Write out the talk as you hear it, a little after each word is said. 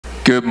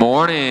Good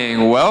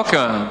morning.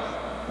 Welcome.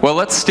 Well,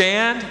 let's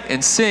stand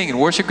and sing and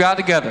worship God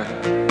together.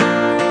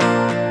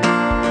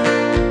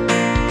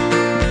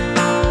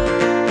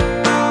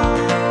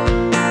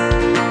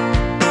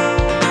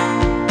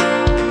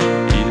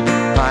 In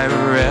my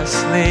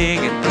wrestling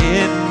and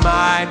in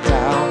my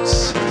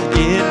doubts,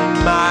 in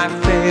my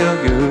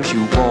failures,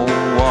 you won't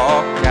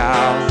walk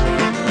out.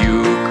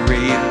 Your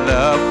great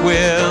love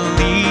will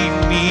lead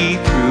me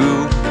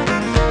through.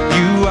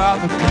 You are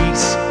the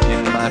peace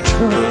in my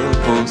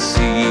troubled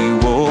sea.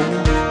 Whoa,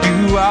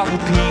 you are the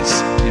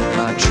peace in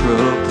my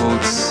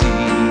troubled sea.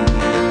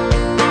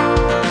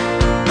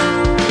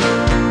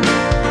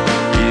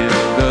 In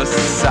the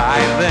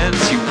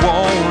silence, you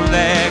won't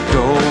let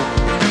go.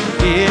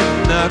 In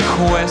the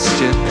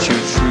questions, your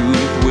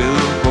truth will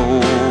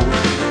hold.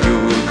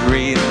 Your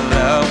great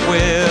love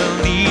will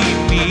lead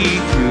me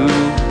through.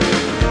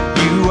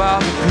 You are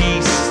the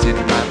peace in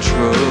my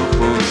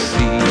troubled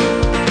sea.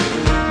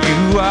 You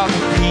are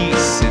the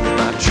peace in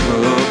my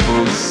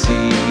troubled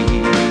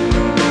sea.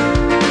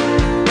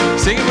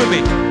 Sing it with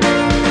me.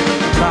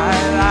 My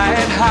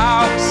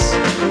lighthouse,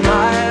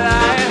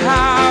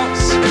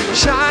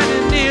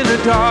 shining in the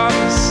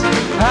darkness,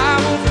 I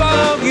will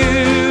follow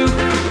you.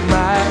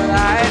 My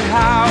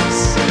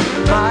lighthouse,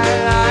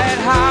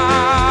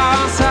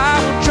 I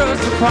will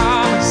trust the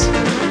promise.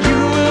 You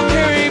will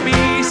carry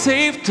me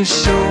safe to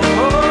shore,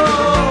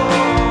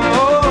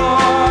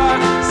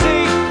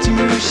 safe to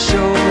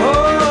shore.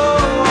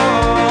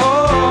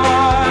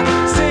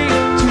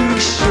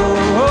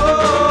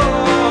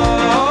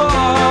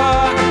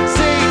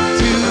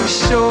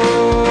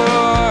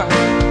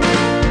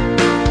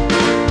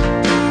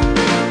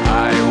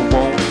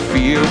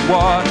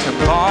 What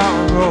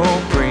tomorrow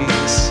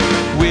brings,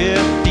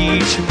 with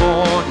each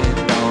morning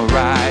I'll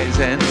rise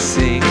and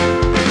sing.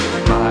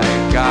 My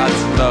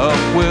God's love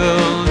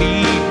will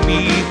lead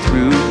me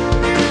through.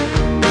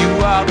 You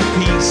are the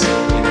peace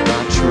in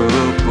my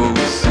troubled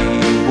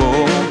sea.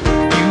 Whoa,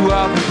 you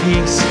are the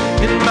peace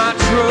in my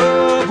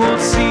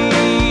troubled sea.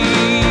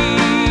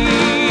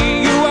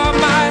 You are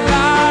my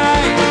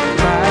light,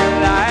 my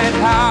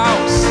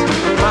lighthouse,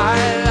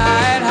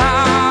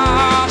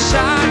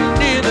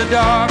 shining in the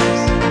dark.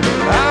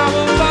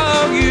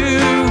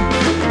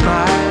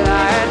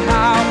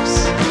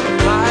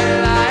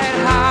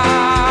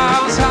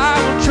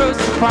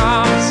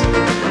 Promise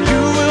you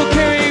will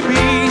carry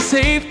me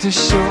safe to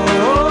shore,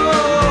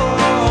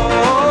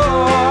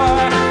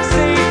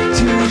 safe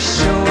to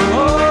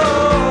shore,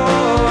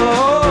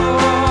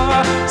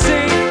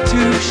 safe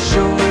to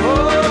shore,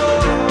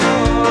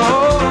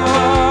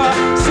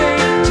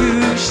 safe to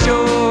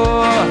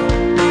shore.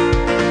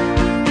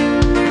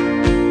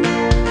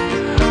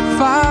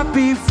 Far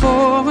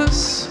before us,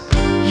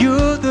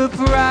 you're the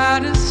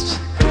brightest.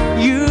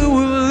 You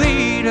will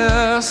lead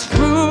us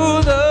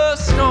through the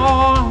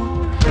storm.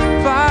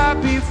 Far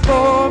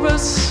before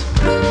us,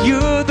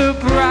 you're the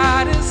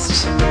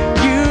brightest.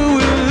 You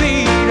will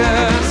lead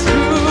us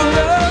through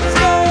the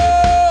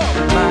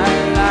storm. My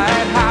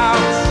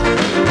lighthouse,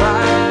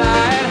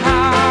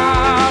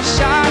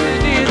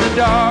 shining in the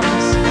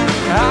darkness,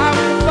 I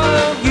will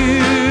follow you.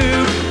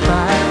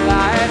 My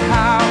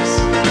lighthouse,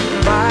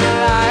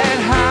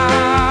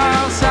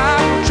 I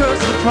will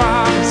trust the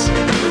promise.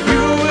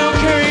 You will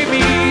carry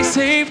me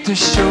safe to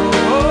shore.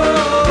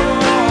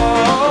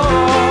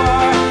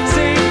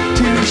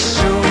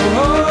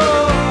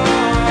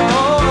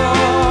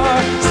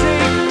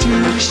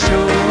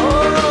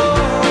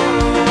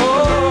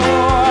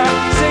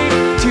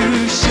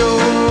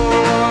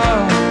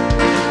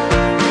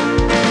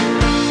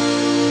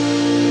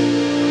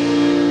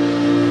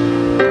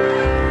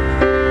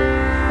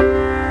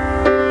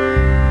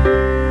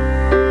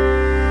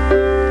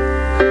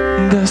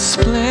 The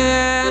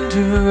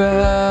splendor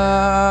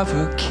of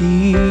a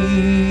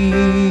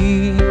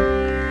king,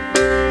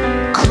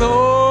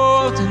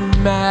 clothed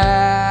in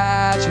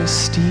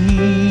majesty,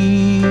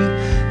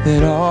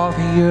 let all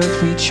the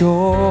earth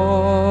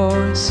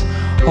rejoice,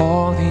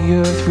 all the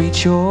earth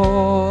rejoice.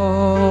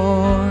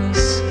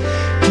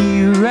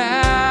 He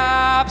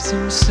wraps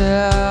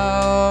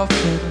himself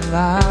in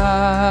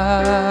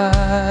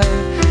light,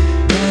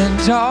 and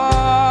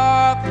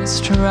darkness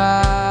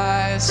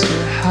tries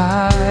to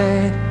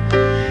hide.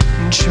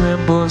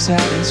 Trembles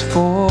at his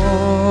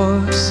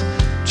force,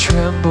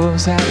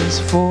 trembles at his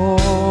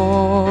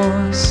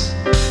force.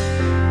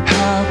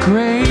 How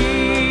great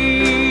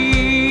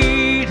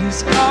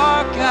is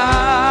our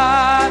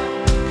God?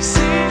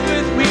 Sing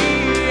with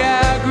me,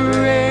 how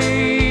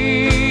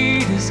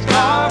great is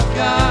our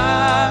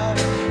God.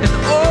 And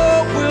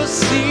all will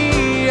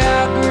see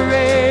how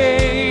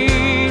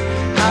great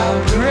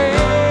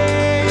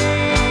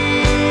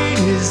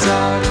is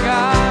our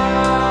God.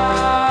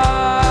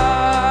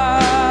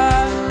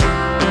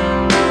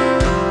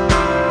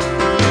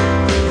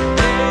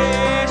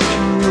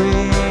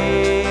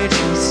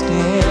 Stand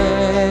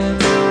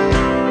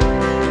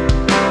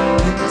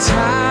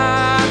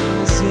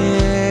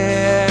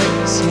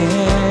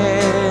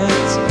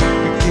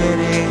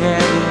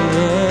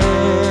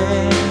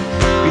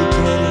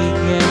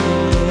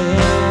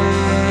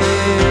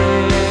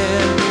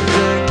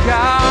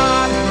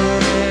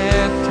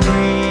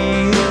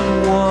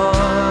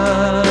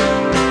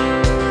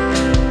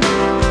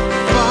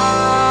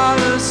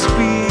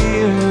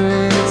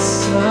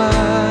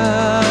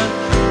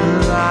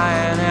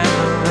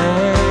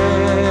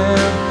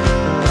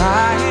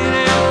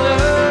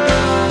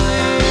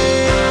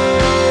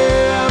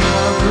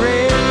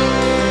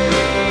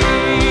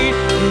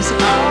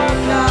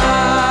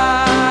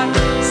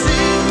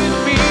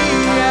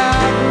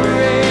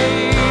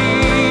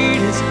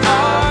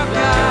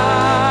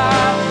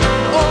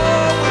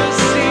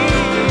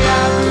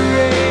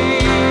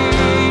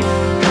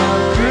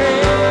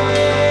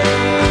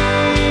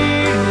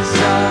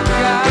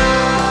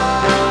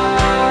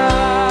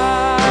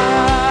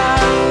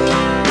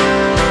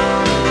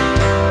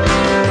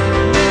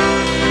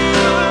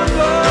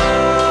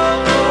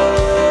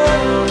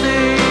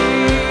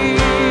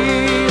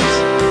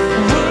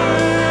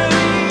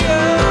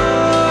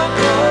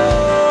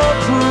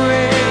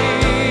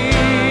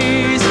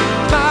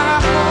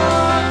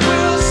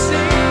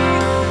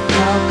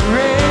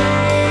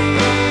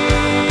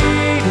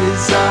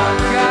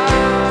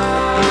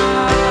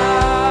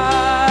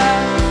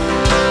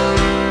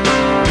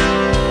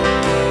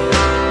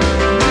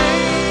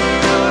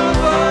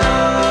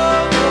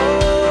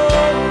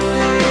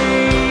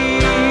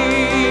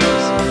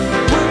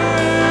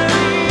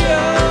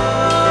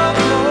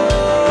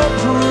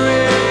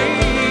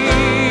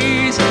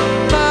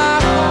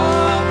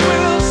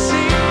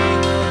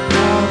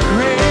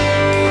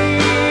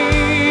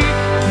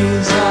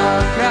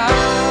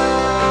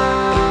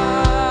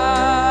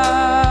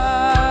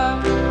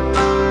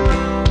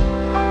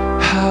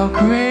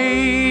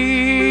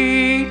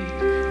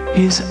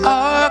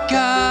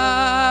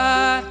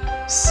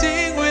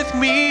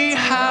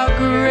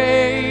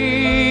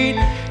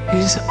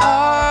is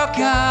our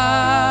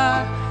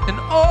God, and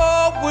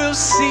all will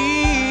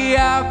see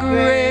how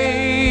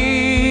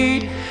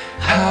great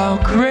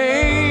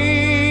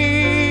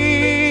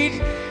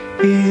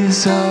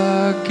is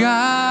our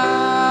God.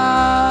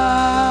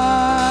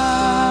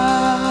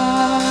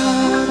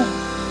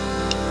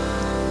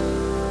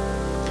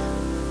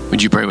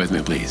 Would you pray with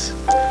me, please?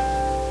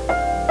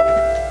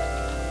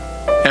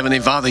 Heavenly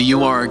Father,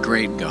 you are a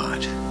great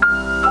God.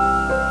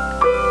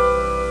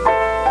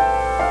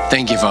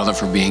 Thank you, Father,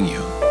 for being you.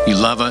 You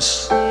love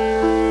us.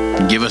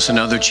 You give us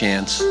another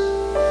chance.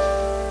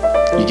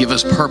 You give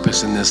us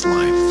purpose in this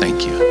life.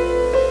 Thank you.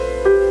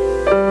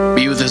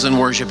 Be with us in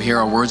worship. Hear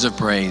our words of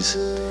praise.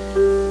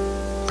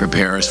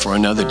 Prepare us for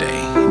another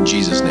day. In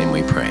Jesus' name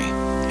we pray.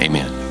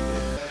 Amen.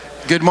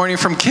 Good morning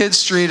from Kids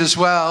Street as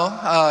well.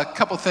 A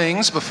couple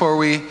things before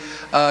we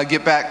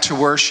get back to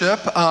worship.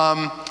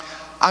 On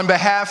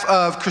behalf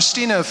of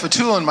Christina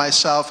Fatul and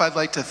myself, I'd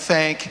like to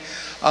thank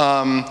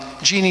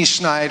Jeannie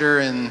Schneider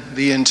and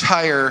the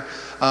entire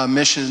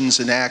Missions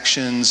and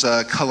Actions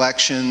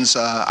collections.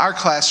 Our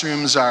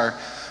classrooms are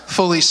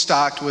fully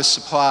stocked with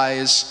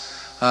supplies.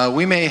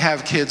 We may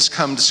have kids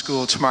come to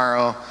school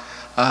tomorrow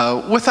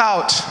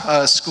without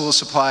school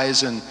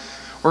supplies, and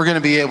we're going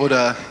to be able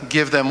to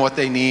give them what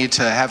they need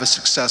to have a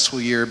successful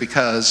year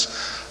because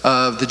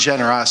of the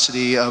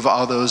generosity of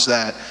all those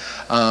that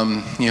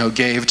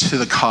gave to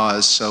the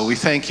cause. So we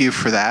thank you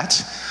for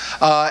that.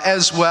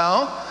 As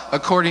well,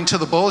 according to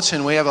the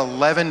bulletin, we have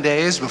 11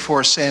 days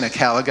before Santa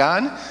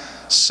Caligan.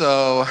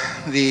 So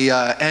the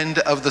end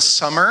of the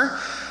summer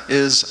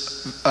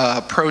is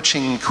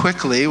approaching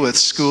quickly with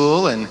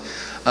school and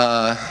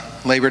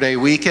Labor Day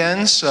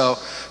weekend. So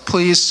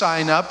please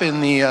sign up in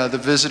the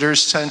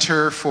Visitors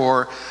Center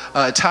for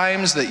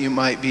times that you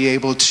might be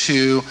able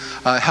to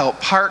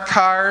help park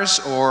cars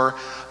or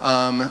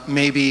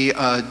maybe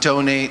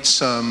donate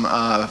some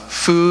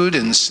food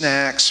and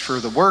snacks for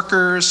the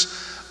workers,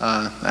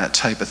 that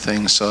type of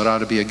thing. So it ought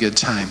to be a good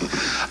time.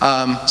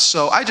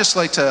 So I just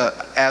like to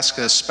ask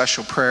a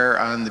special prayer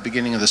on the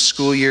beginning of the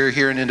school year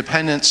here in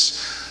Independence.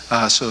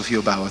 So if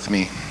you'll bow with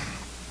me.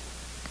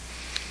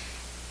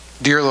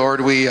 Dear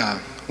Lord, we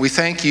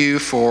thank you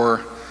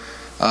for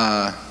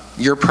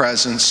your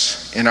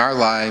presence in our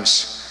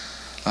lives.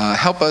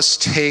 Help us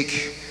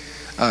take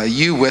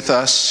you with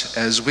us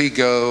as we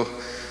go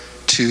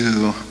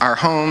to our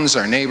homes,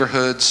 our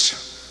neighborhoods,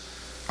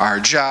 our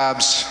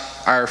jobs,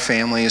 our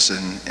families,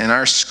 and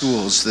our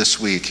schools this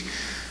week.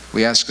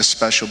 We ask a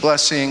special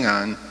blessing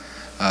on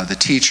the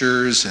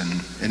teachers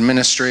and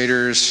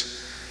administrators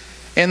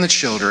and the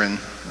children,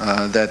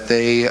 that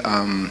they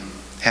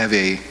have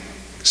a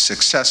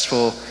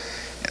successful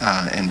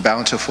and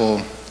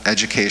bountiful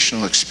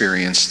educational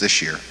experience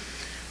this year.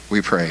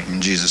 We pray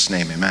in Jesus'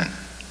 name, amen.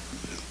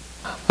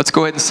 Let's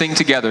go ahead and sing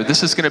together.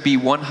 This is going to be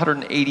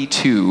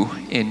 182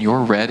 in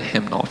your red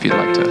hymnal, if you'd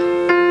like to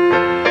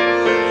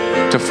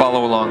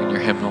follow along in your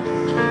hymnal.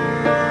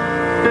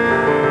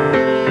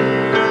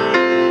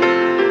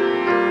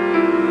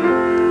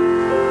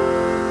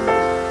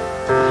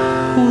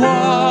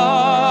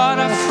 What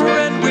a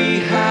friend we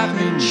have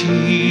in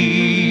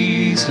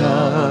Jesus,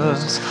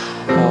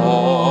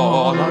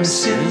 all our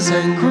sins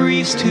and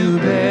griefs to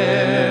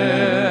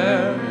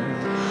bear.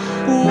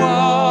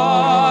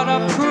 What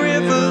a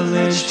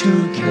privilege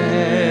to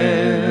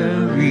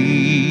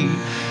carry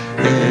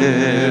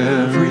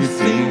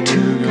everything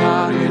to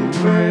God in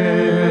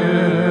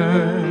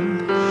prayer.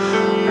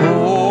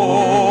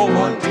 Oh,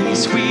 what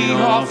peace we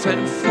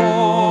often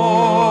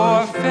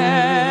forfeit.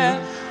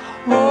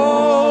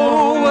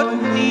 Oh, what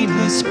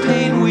needless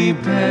pain we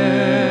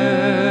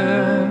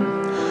bear.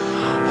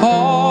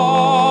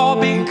 All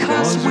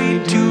because we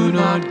do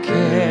not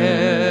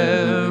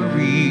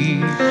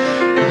carry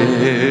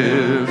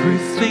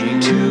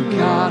everything to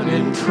God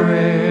in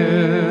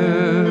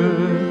prayer.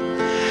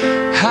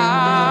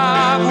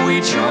 Have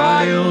we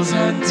trials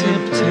and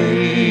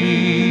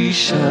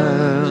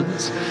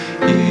temptations?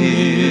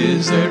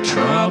 Is there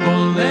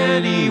trouble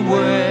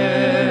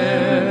anywhere?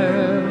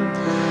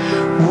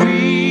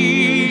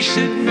 We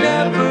should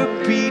never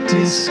be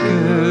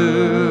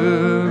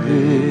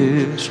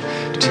discouraged.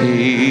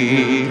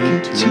 Take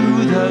it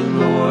to the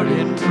Lord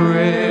in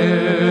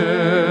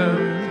prayer.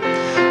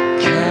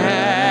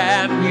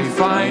 Can we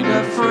find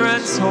a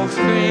friend so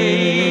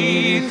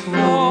faithful,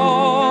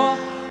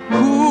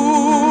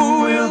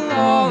 who will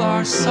all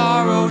our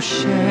sorrow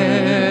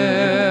share?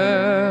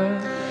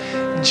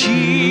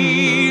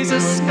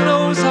 Jesus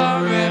knows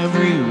our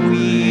every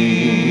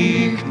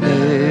weakness.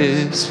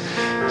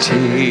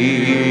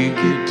 Take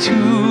it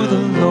to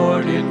the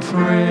Lord in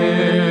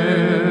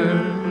prayer.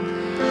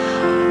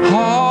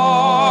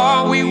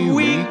 Are we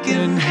weak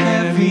and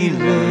heavy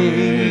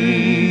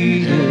laden,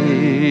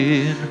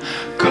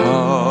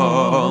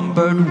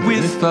 cumbered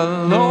with a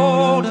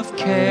load of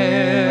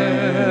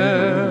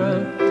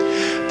care?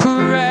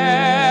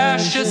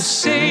 Precious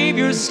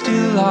Savior,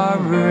 still our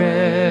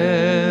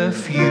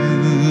refuge.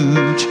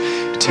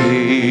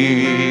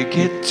 Take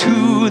it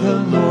to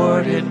the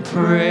Lord in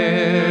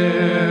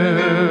prayer.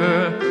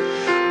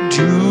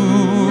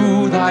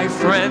 Do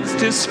friends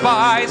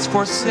despise,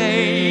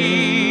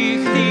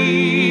 forsake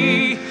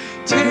thee.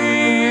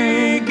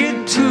 Take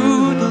it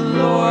to the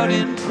Lord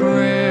in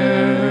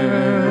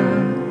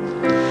prayer.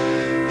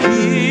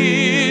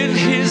 In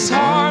his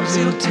arms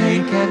he'll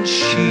take and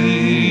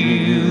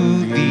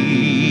shield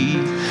thee.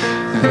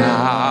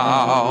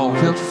 Thou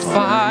wilt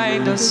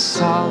find a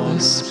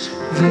solace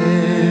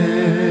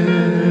there.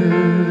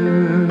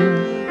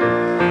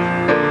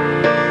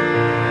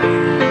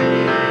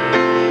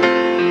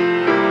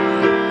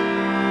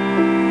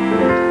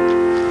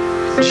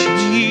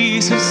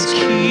 Jesus,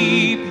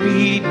 keep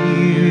me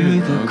near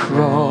the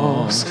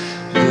cross,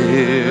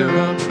 there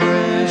a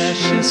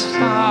precious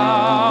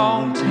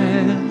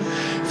fountain,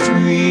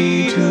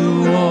 free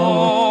to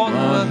all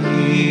a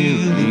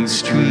healing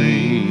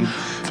stream,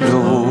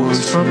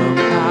 flows from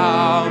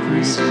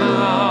Calvary's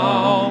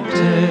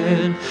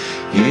mountain.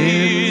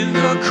 In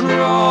the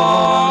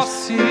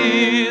cross,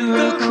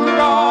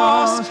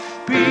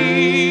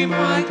 be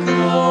my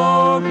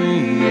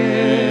glory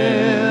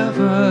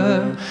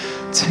ever,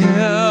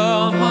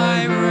 till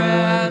my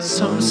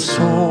ransomed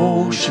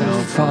soul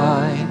shall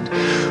find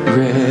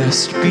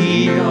rest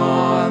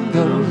beyond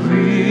the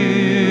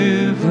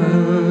river.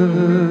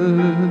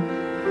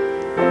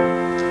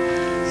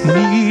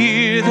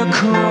 Near the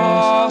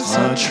cross,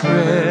 a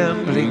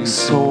trembling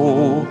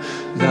soul,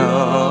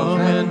 love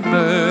and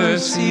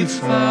mercy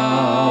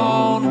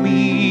found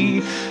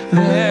me.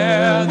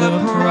 There the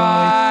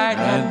bright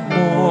and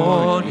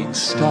morning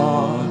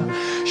star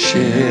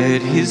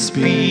shed his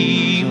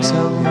beams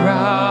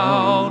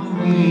around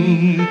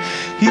me.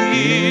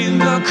 In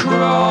the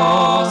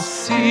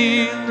cross,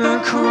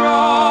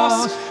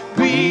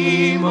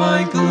 be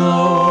my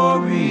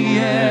glory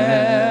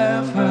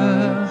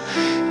ever,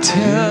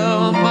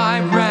 till my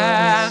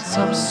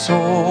ransomed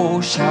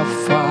soul shall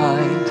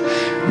find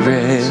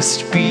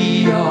rest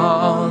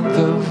beyond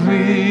the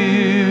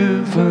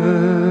river.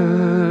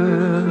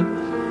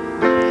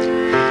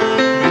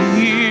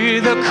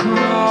 Near the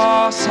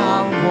cross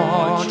I'll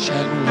watch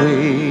and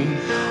wait,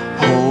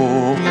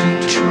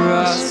 hoping,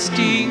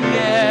 trusting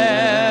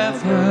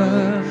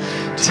ever,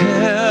 till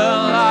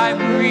I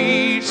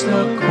reach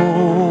the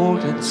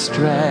golden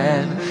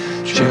strand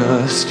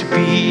just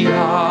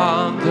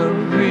beyond the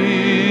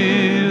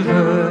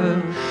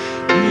river.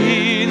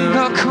 In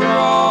the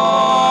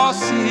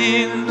cross,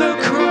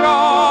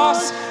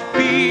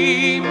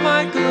 be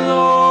my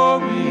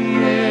glory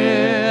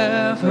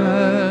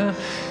ever,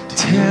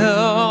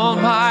 till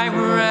my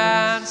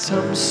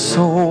ransomed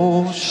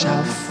soul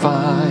shall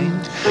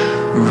find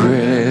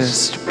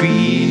rest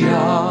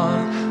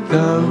beyond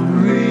the river.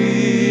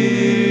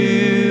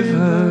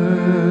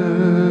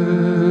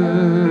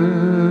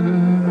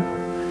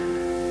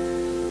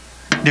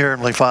 Dear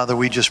Heavenly Father,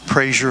 we just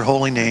praise your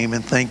holy name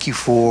and thank you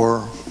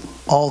for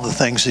all the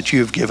things that you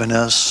have given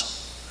us,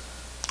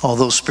 all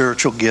those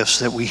spiritual gifts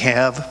that we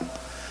have.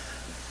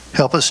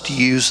 Help us to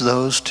use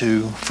those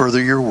to further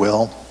your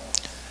will.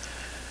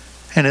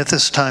 And at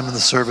this time in the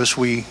service,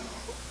 we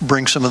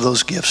bring some of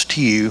those gifts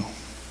to you.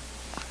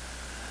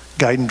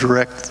 Guide and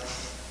direct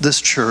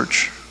this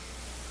church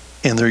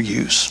in their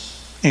use.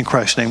 In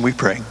Christ's name we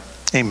pray.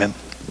 Amen.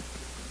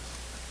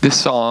 This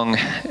song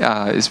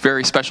is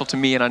very special to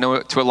me, and I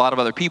know to a lot of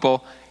other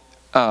people.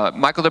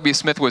 Michael W.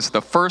 Smith was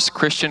the first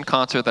Christian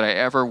concert that I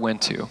ever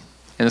went to.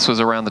 And this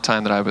was around the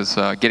time that I was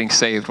getting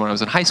saved when I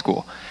was in high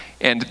school.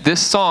 And this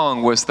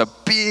song was the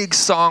big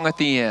song at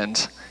the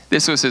end.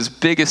 This was his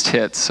biggest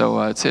hit. So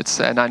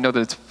and I know that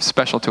it's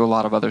special to a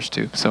lot of others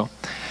too. So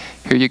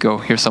here you go.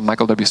 Here's some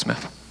Michael W.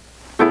 Smith.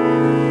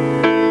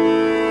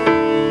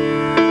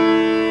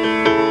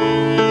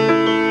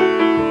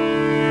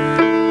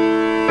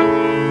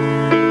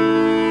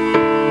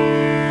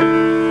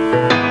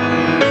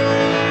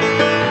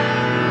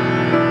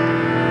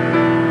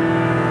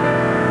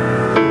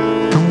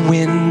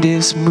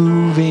 Is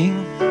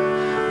moving,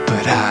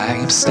 but I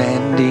am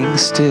standing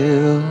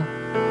still.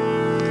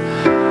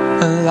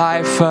 A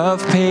life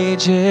of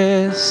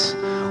pages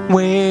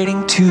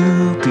waiting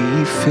to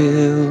be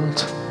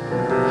filled.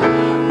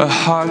 A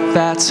heart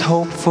that's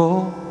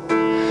hopeful,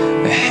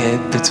 a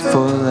head that's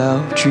full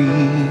of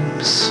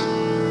dreams.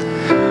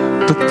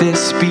 But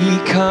this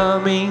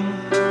becoming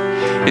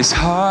is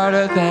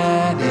harder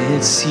than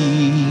it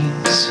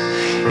seems.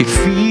 It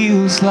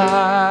feels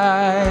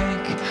like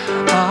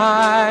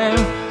I'm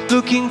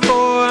looking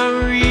for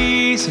a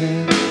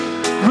reason,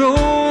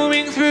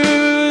 roaming through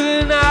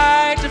the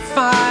night to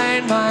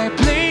find my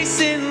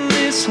place in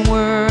this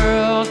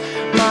world,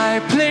 my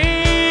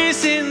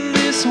place in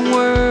this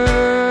world.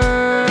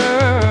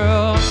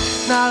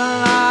 Not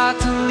a lot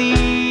to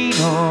lean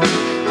on,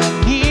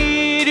 I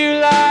need your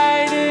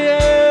light to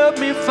help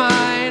me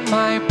find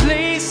my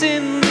place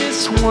in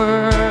this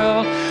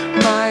world,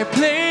 my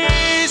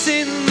place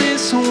in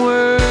this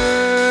world.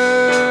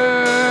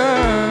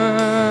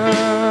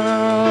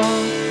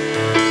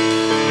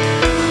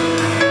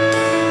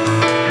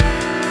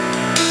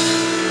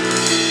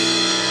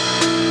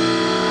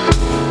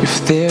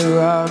 There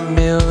are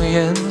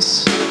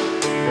millions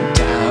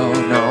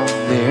down on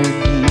their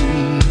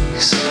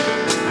knees,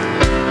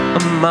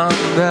 among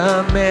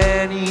the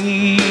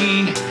many,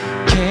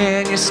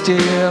 can you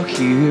still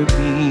hear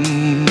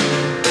me?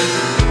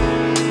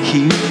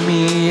 Hear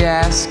me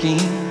asking,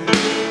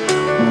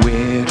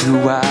 where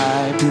do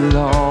I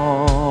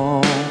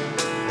belong?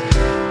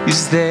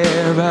 Is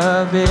there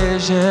a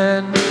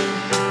vision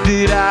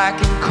that I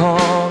can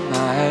call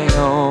my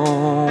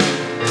own?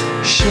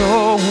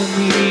 Show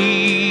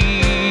me.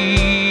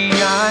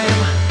 I'm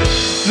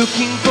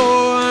looking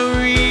for a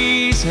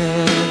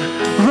reason,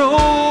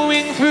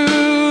 roaming through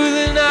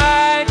the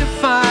night to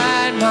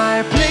find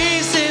my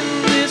place in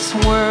this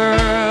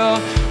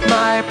world,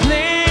 my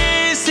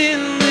place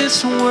in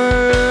this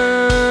world.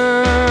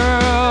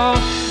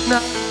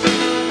 Not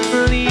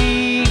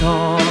lean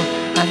on,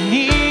 I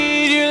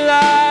need your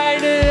light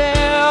to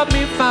help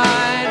me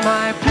find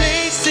my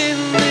place in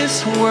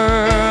this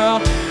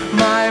world,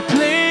 my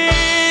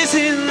place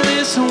in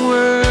this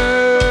world.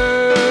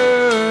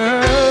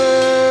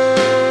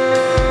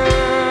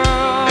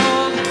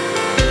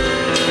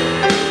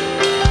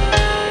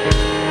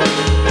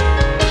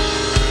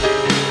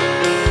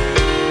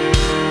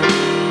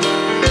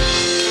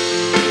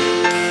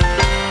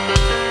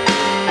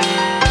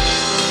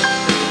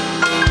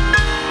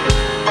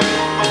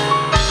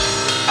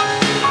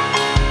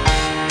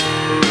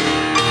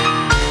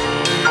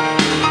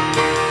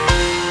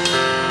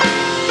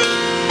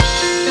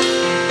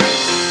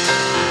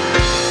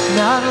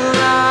 Not a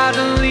lot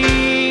to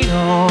lean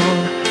on,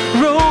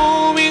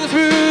 roaming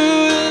through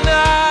the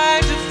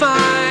night to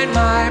find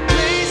my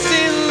place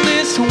in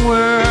this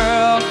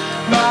world,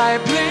 my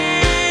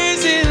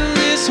place in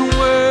this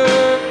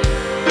world.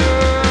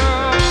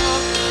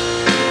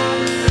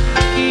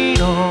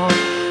 Lean on,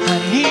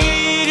 I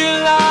need your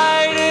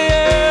light to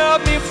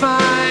help me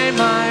find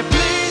my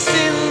place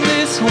in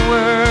this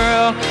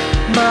world,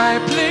 my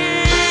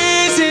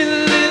place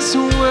in this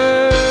world.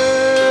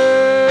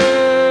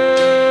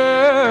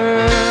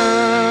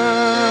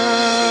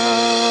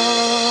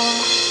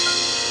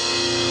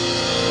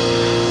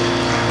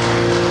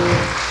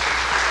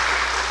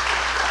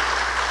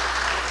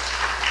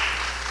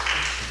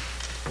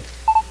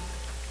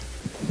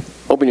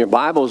 Open your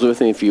Bibles with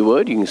me if you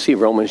would. You can see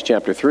Romans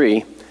chapter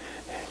 3.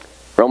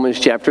 Romans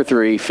chapter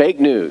 3, fake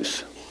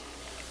news.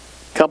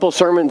 A couple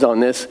sermons on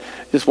this.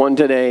 This one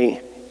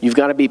today, you've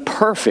got to be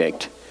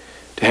perfect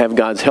to have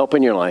God's help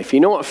in your life. You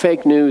know what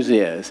fake news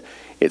is?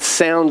 It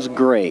sounds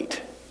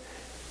great,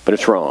 but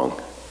it's wrong.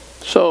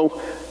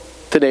 So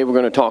today we're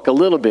going to talk a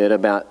little bit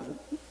about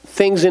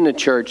things in the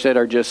church that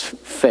are just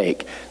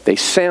fake. They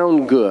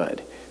sound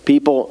good.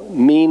 People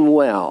mean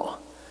well.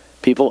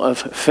 People of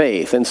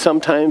faith and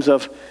sometimes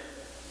of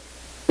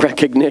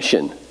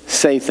recognition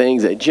say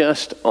things that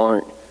just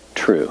aren't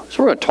true.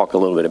 So we're going to talk a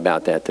little bit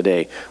about that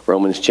today.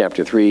 Romans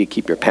chapter 3,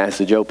 keep your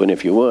passage open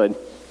if you would.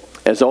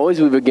 As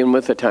always, we begin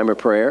with a time of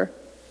prayer.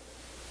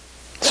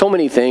 So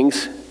many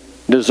things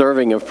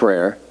deserving of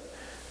prayer.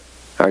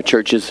 Our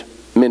church's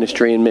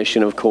ministry and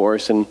mission, of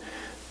course, and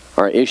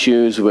our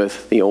issues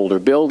with the older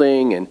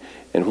building and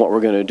what we're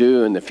going to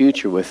do in the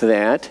future with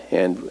that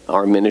and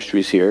our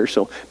ministries here.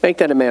 So make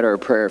that a matter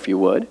of prayer if you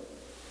would.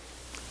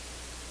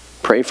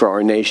 Pray for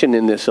our nation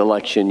in this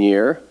election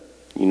year.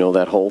 You know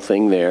that whole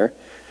thing there.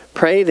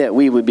 Pray that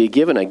we would be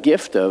given a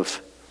gift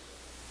of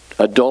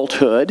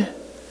adulthood.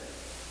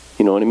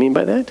 You know what I mean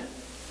by that?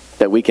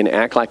 That we can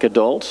act like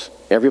adults,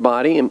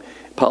 everybody, and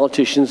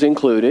politicians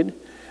included,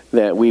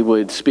 that we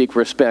would speak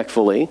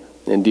respectfully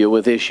and deal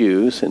with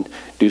issues and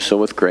do so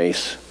with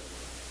grace.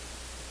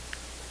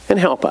 And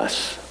help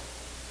us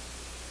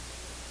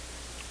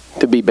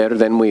to be better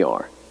than we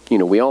are. You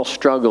know, we all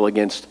struggle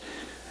against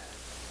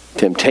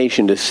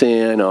temptation to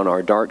sin on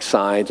our dark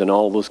sides and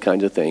all those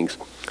kinds of things.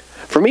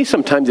 For me,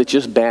 sometimes it's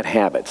just bad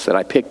habits that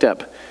I picked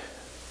up,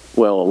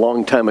 well, a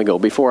long time ago.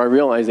 Before I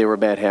realized they were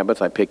bad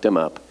habits, I picked them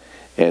up.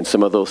 And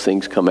some of those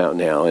things come out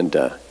now and,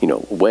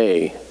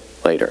 way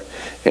later.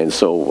 And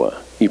so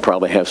you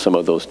probably have some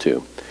of those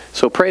too.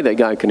 So pray that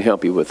God can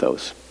help you with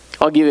those.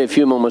 I'll give you a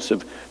few moments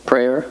of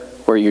prayer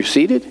where you're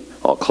seated.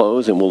 I'll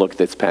close and we'll look at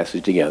this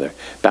passage together.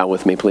 Bow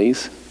with me,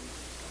 please.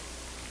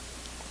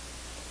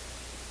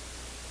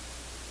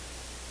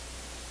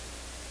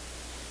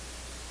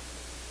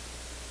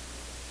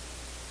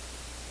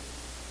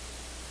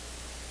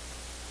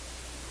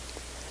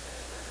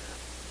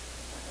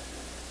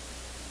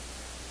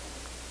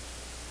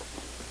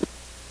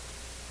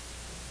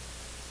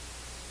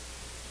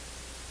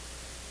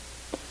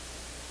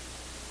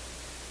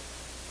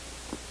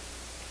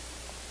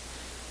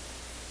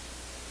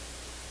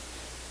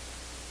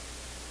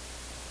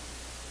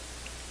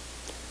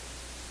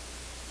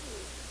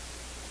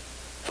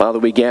 Father,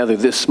 we gather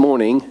this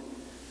morning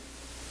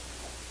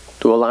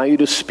to allow you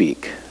to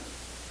speak.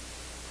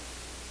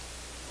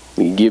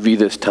 We give you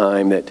this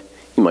time that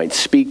you might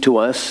speak to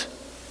us,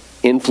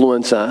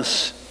 influence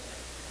us,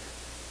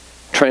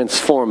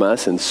 transform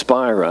us,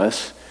 inspire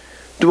us,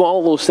 do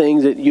all those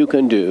things that you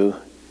can do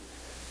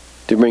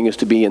to bring us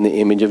to be in the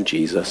image of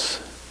Jesus.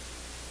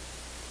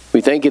 We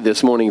thank you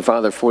this morning,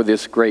 Father, for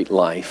this great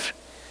life.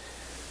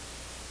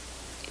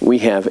 We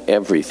have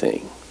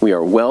everything. We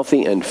are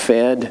wealthy and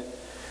fed.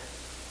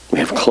 We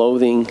have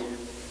clothing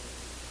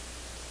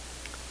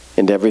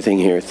and everything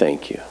here.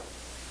 Thank you.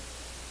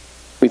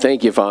 We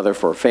thank you, Father,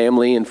 for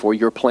family and for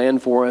your plan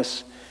for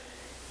us,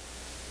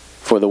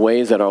 for the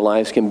ways that our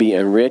lives can be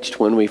enriched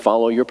when we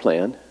follow your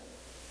plan,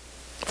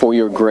 for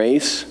your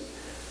grace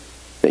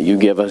that you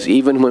give us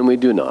even when we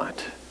do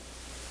not.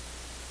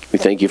 We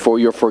thank you for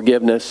your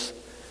forgiveness,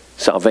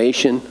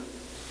 salvation,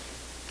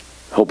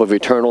 hope of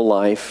eternal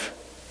life,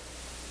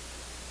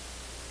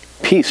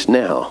 peace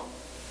now.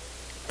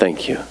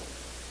 Thank you.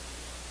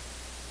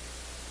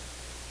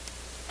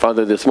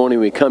 Father, this morning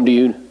we come to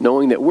you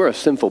knowing that we're a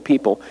sinful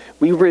people.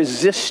 We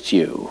resist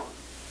you.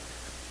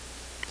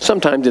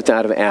 Sometimes it's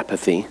out of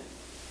apathy.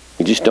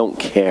 We just don't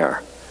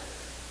care.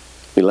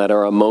 We let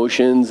our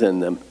emotions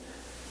and the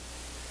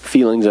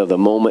feelings of the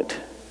moment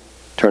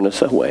turn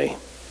us away.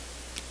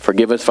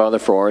 Forgive us, Father,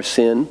 for our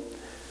sin,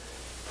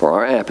 for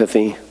our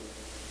apathy,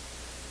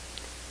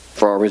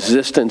 for our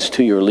resistance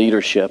to your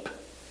leadership,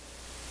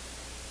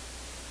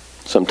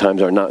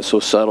 sometimes our not so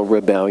subtle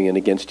rebellion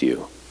against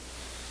you.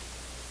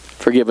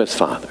 Forgive us,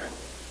 Father.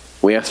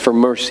 We ask for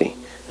mercy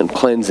and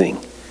cleansing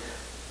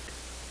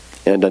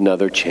and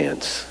another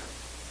chance.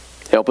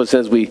 Help us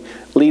as we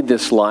lead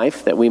this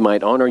life, that we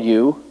might honor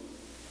you,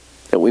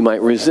 that we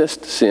might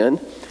resist sin,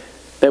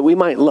 that we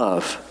might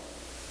love,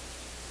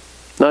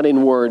 not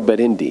in word but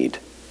in deed.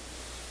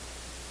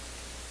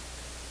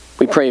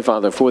 We pray,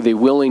 Father, for the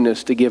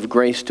willingness to give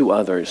grace to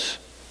others,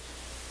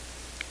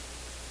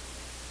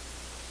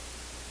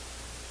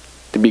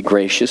 to be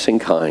gracious and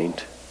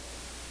kind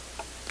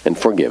and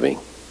forgiving.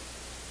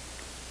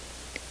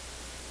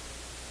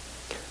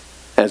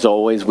 As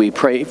always, we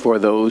pray for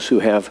those who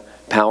have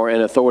power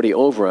and authority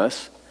over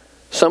us,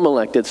 some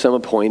elected, some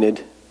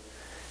appointed.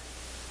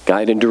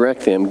 Guide and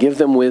direct them. Give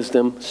them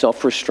wisdom,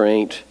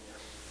 self-restraint,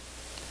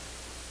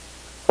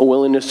 a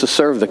willingness to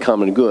serve the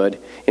common good.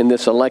 In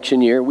this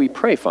election year, we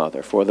pray,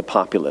 Father, for the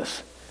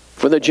populace,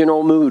 for the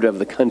general mood of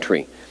the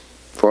country,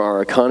 for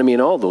our economy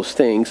and all those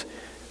things.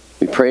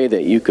 We pray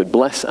that you could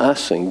bless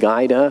us and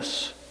guide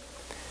us,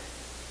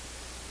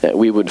 that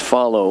we would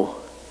follow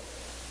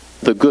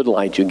the good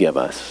light you give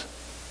us.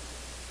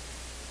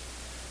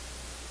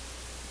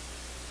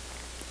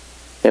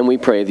 And we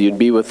pray that you'd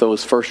be with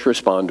those first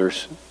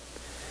responders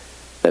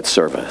that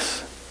serve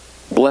us.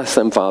 Bless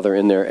them, Father,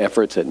 in their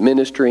efforts at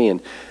ministry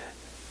and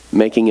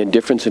making a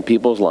difference in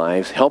people's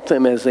lives. Help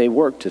them as they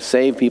work to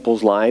save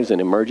people's lives in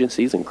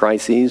emergencies and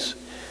crises.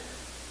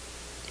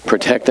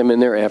 Protect them in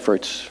their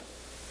efforts.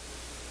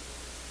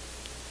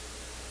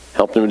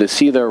 Help them to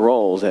see their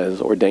roles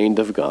as ordained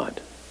of God.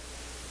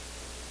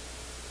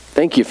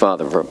 Thank you,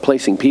 Father, for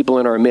placing people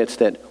in our midst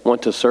that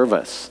want to serve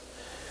us.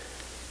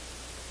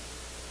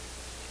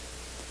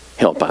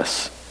 Help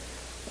us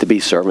to be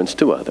servants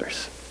to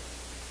others.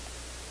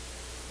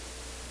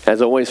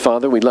 As always,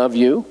 Father, we love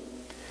you.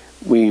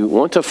 We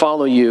want to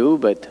follow you,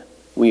 but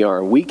we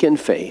are weak in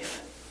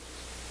faith.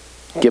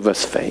 Give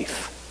us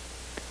faith.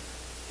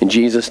 In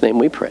Jesus' name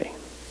we pray.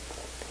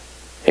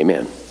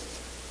 Amen.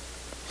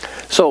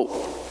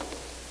 So,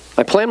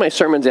 I plan my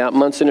sermons out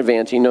months in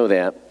advance, you know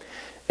that.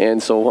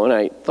 And so when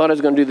I thought I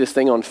was going to do this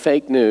thing on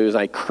fake news,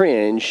 I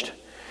cringed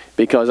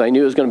because I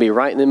knew it was going to be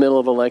right in the middle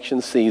of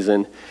election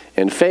season.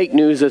 And fake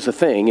news is a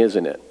thing,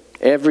 isn't it?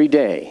 Every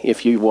day,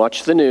 if you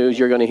watch the news,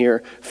 you're going to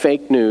hear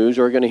fake news,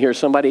 or you're going to hear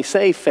somebody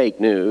say fake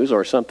news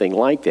or something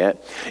like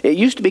that. It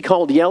used to be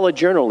called yellow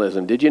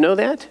journalism. Did you know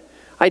that?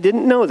 I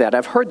didn't know that.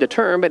 I've heard the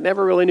term, but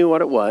never really knew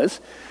what it was.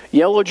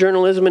 Yellow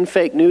journalism and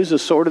fake news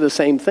is sort of the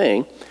same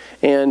thing.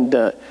 And,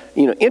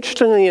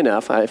 interestingly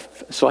enough, I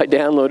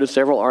downloaded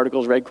several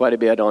articles, read quite a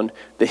bit on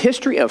the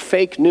history of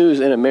fake news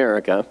in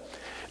America.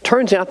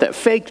 Turns out that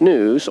fake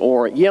news,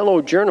 or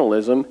yellow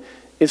journalism,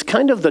 is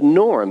kind of the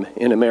norm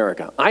in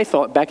America. I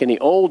thought back in the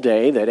old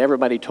day that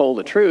everybody told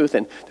the truth,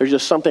 and there's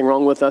just something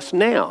wrong with us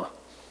now.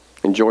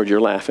 And George, you're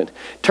laughing.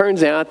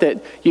 Turns out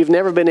that you've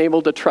never been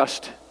able to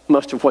trust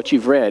most of what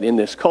you've read in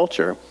this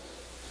culture.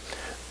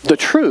 The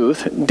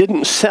truth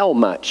didn't sell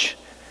much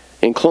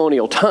in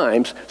colonial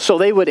times, so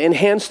they would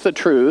enhance the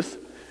truth,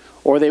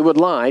 or they would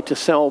lie to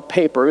sell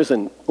papers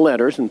and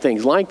letters and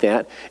things like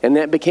that, and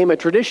that became a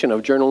tradition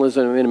of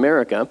journalism in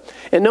America,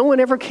 and no one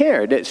ever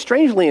cared.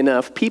 Strangely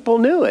enough, people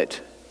knew it.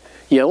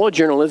 Yellow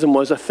journalism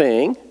was a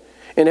thing,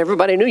 and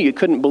everybody knew you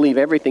couldn't believe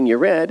everything you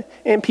read,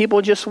 and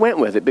people just went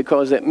with it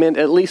because it meant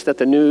at least that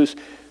the news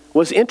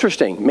was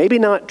interesting. Maybe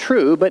not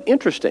true, but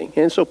interesting.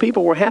 And so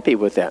people were happy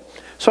with that.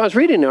 So I was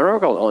reading an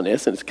article on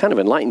this, and it's kind of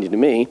enlightening to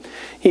me.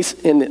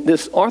 And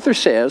this author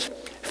says,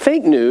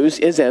 fake news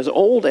is as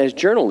old as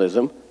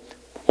journalism.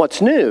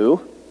 What's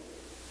new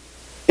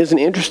is an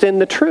interest in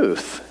the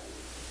truth.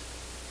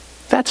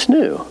 That's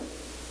new.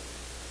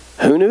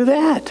 Who knew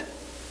that?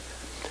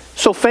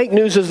 So fake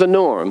news is the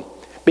norm.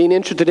 Being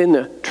interested in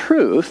the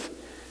truth,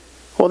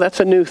 well, that's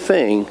a new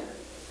thing.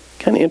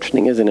 Kind of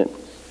interesting, isn't it?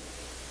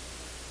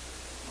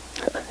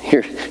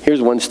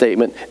 Here's one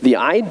statement. The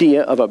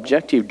idea of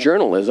objective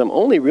journalism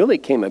only really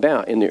came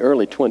about in the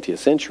early 20th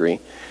century.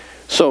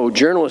 So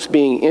journalists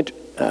being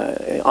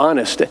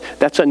honest,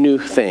 that's a new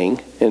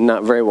thing and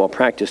not very well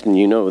practiced, and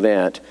you know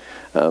that.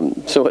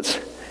 But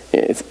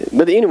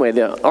anyway,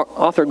 the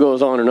author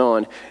goes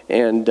on,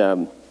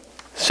 and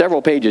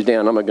several pages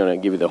down, I'm not going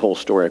to give you the whole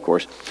story, of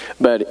course,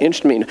 but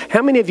interesting.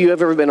 How many of you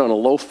have ever been on a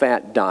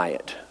low-fat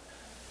diet?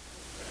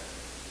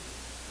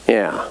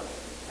 Yeah.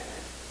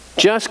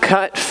 Just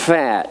cut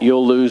fat,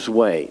 you'll lose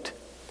weight.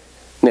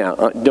 Now,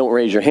 don't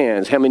raise your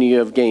hands. How many of you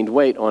have gained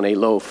weight on a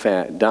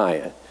low-fat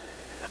diet?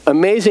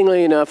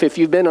 Amazingly enough, if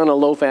you've been on a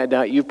low-fat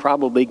diet, you've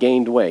probably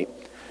gained weight.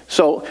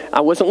 So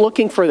I wasn't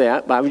looking for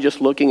that, but I was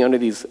just looking under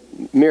these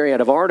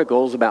myriad of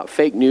articles about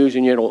fake news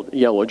and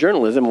yellow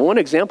journalism. One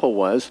example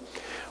was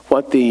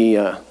what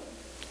the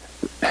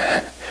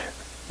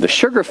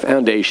Sugar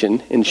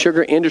Foundation and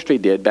sugar industry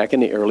did back in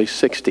the early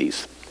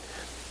 60s.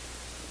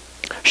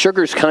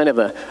 Sugar's kind of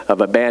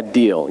a bad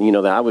deal. You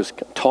know, that I was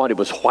taught it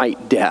was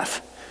white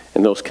death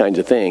and those kinds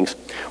of things.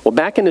 Well,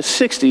 back in the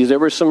 60s, there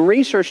was some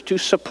research to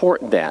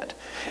support that.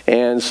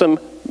 And some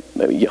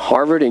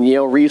Harvard and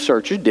Yale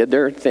researchers did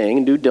their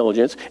thing, due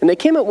diligence, and they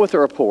came up with a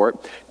report.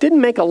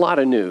 Didn't make a lot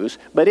of news,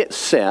 but it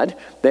said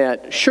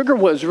that sugar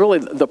was really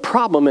the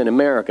problem in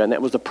America, and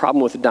that was the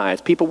problem with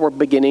diets. People were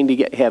beginning to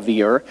get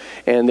heavier,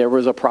 and there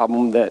was a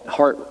problem that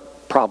heart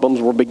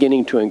problems were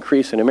beginning to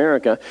increase in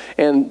America.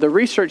 And the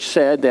research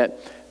said that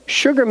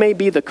sugar may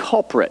be the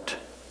culprit.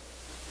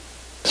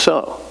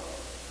 So,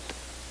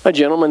 a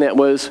gentleman that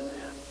was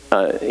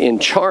in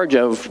charge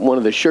of one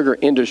of the sugar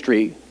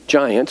industry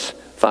giants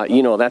thought,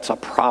 you know, that's a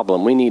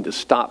problem. We need to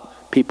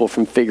stop people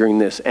from figuring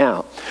this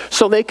out.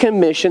 So they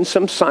commissioned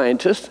some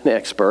scientists and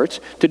experts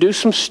to do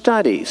some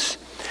studies.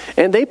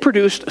 And they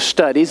produced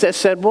studies that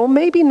said, well,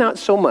 maybe not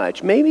so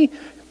much. Maybe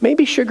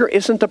sugar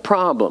isn't the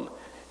problem.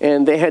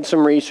 And they had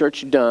some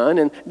research done,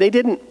 and they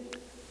didn't,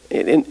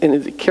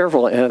 and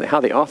careful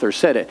how the author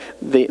said it,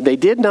 they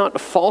did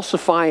not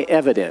falsify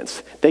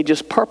evidence. They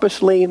just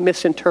purposely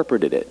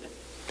misinterpreted it.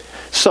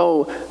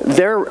 So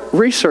their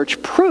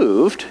research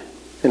proved,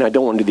 and I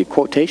don't want to do the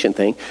quotation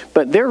thing,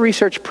 but their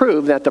research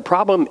proved that the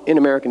problem in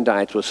American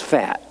diets was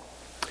fat.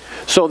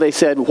 So they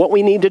said, what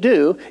we need to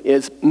do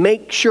is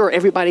make sure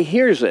everybody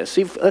hears this.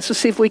 Let's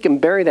just see if we can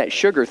bury that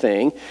sugar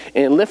thing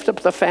and lift up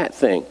the fat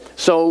thing.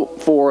 So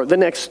for the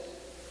next,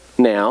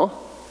 now,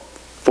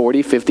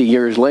 40, 50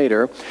 years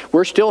later,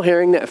 we're still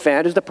hearing that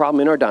fat is the problem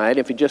in our diet.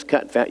 If you just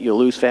cut fat, you'll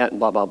lose fat, and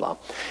blah, blah, blah.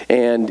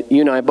 And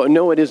you and I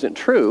know it isn't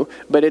true,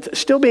 but it's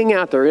still being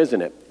out there, isn't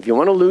it? If you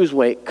want to lose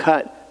weight,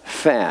 cut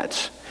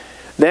fats.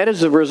 That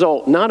is a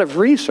result, not of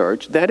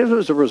research, that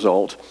is a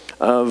result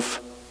of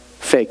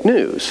fake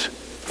news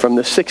from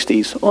the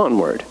 60s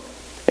onward.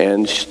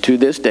 And to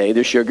this day,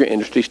 the sugar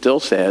industry still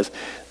says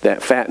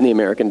that fat in the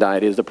American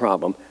diet is the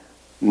problem,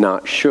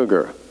 not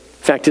sugar.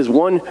 In fact, his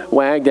one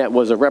wag that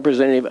was a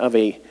representative of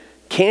a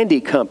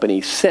candy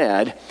company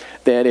said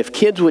that if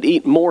kids would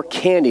eat more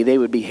candy, they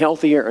would be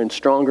healthier and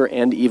stronger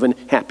and even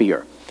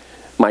happier.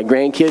 My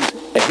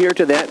grandkids adhere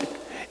to that,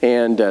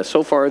 and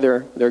so far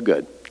they're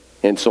good.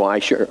 And so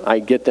I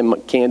get them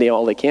candy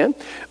all they can,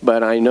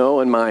 but I know,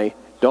 and my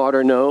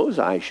daughter knows,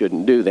 I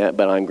shouldn't do that,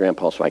 but I'm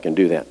grandpa, so I can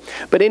do that.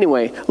 But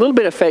anyway, a little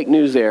bit of fake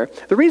news there.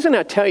 The reason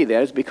I tell you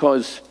that is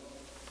because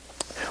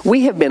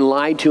we have been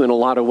lied to in a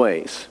lot of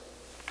ways.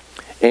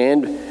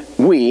 And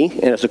we,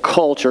 as a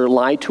culture,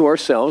 lie to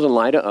ourselves and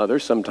lie to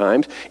others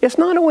sometimes. It's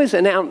not always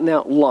an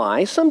out-and-out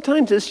lie.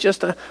 Sometimes it's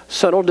just a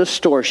subtle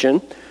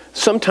distortion,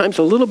 sometimes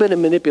a little bit of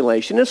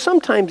manipulation, and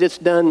sometimes it's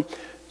done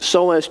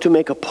so as to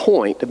make a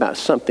point about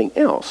something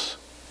else.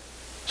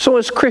 So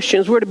as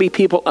Christians, we're to be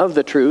people of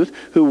the truth,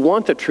 who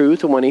want the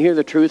truth, who want to hear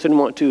the truth, and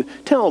want to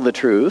tell the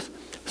truth.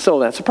 So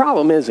that's a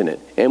problem, isn't it?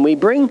 And we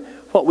bring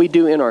what we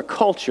do in our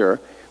culture,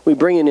 we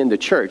bring it into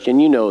church.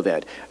 And you know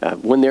that.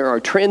 When there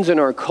are trends in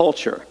our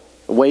culture,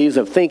 ways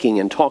of thinking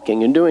and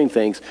talking and doing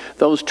things,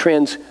 those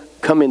trends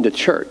come into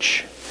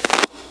church.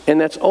 And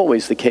that's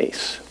always the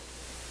case.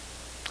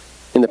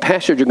 In the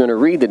passage you're going to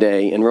read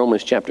today in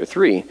Romans chapter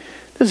 3,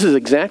 this is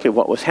exactly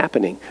what was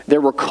happening.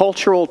 There were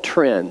cultural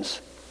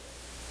trends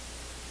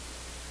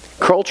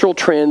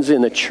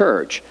in the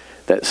church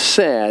that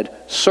said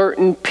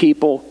certain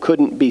people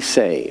couldn't be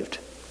saved.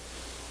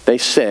 They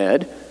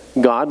said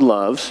God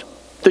loves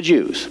the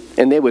Jews.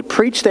 And they would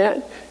preach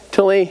that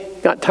till they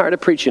got tired of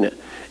preaching it.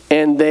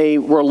 And they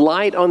were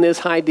light on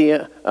this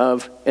idea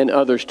of, and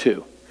others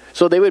too.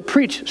 So they would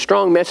preach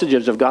strong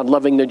messages of God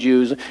loving the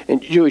Jews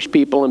and Jewish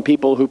people and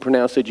people who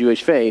pronounce the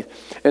Jewish faith.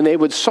 And they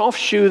would soft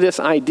shoe this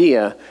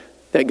idea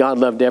that God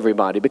loved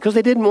everybody because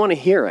they didn't want to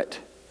hear it.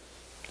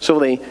 So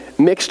they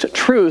mixed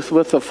truth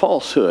with the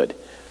falsehood.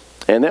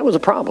 And that was a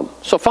problem.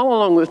 So follow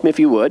along with me if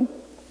you would.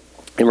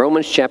 In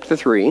Romans chapter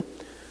 3,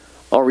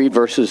 I'll read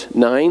verses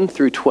 9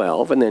 through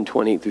 12 and then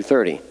 28 through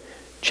 30.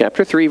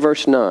 Chapter 3,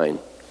 verse 9.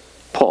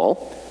 Paul,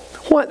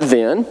 what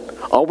then?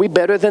 Are we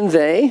better than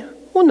they?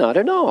 Well, not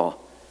at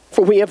all.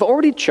 For we have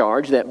already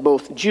charged that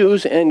both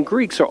Jews and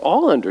Greeks are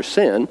all under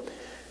sin.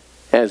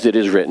 As it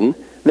is written,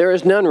 there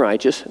is none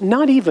righteous,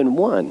 not even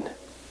one.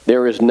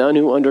 There is none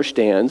who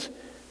understands.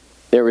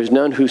 There is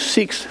none who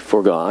seeks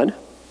for God.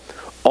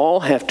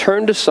 All have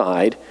turned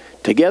aside.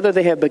 Together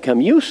they have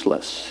become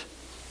useless.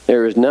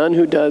 There is none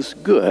who does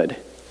good.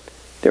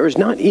 There is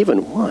not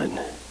even one.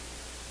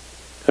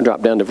 I'll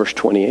drop down to verse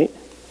 28.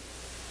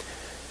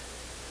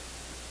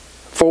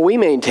 For we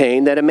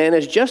maintain that a man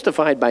is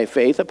justified by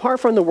faith apart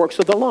from the works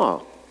of the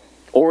law.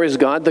 Or is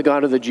God the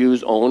God of the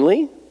Jews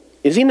only?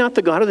 Is he not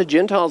the God of the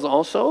Gentiles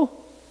also?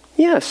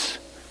 Yes,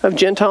 of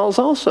Gentiles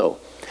also.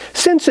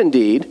 Since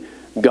indeed,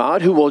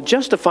 God who will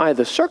justify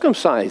the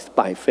circumcised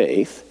by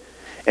faith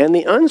and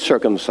the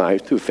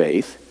uncircumcised through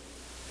faith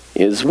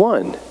is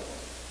one.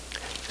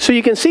 So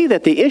you can see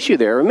that the issue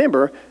there,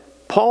 remember,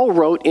 Paul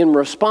wrote in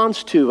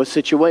response to a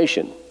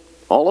situation.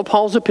 All of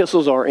Paul's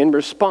epistles are in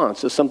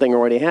response to something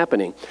already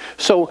happening.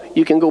 So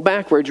you can go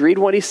backwards, read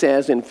what he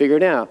says, and figure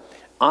it out.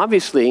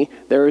 Obviously,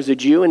 there is a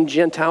Jew and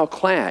Gentile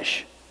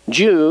clash.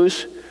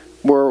 Jews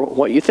were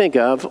what you think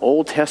of,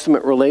 Old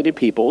Testament related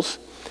peoples.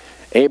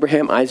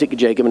 Abraham, Isaac,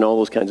 Jacob, and all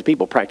those kinds of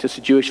people practiced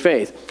the Jewish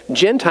faith.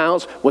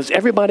 Gentiles was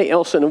everybody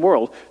else in the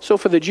world. So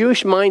for the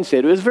Jewish mindset,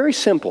 it was very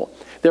simple.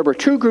 There were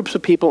two groups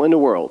of people in the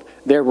world.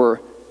 There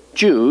were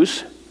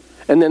Jews,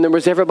 and then there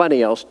was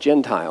everybody else,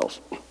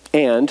 Gentiles.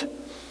 And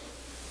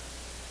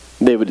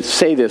they would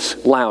say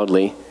this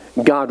loudly,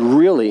 God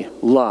really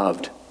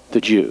loved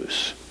the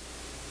Jews.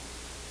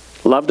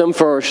 Loved them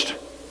first,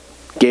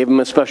 gave them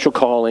a special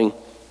calling.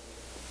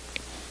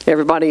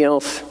 Everybody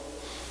else,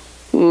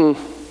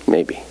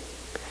 maybe.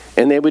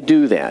 And they would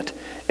do that.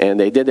 And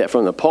they did that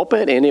from the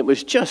pulpit, and it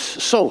was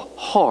just so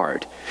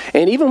hard.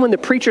 And even when the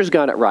preachers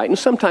got it right, and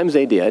sometimes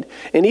they did,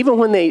 and even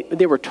when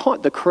they were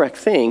taught the correct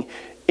thing,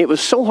 it was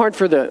so hard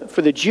for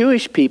the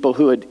Jewish people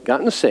who had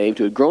gotten saved,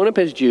 who had grown up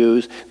as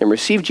Jews and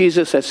received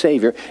Jesus as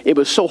Savior. It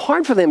was so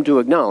hard for them to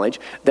acknowledge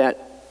that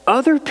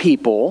other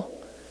people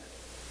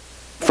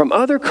from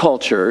other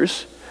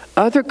cultures,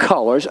 other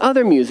colors,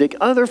 other music,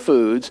 other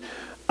foods,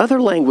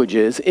 other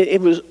languages, it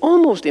was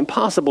almost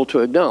impossible to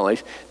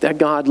acknowledge that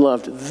God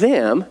loved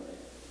them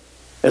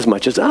as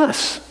much as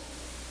us.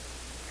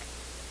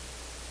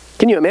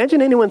 Can you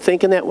imagine anyone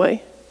thinking that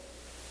way?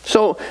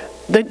 So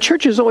the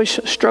church has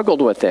always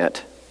struggled with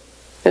that.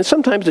 And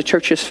sometimes the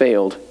church has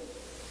failed.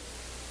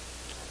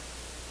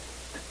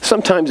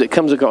 Sometimes it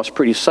comes across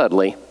pretty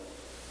subtly.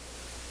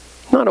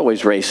 Not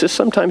always racist,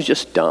 sometimes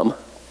just dumb.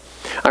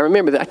 I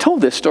remember that I told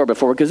this story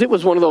before because it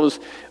was one of those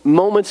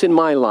moments in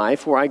my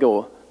life where I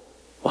go,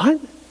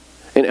 what?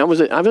 And I was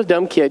a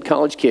dumb kid,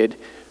 college kid,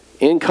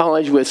 in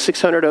college with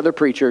 600 other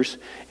preachers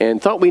and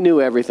thought we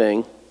knew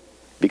everything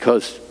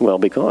because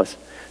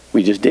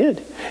we just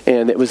did.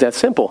 And it was that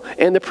simple.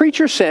 And the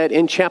preacher said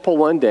in chapel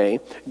one day,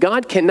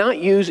 God cannot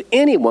use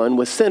anyone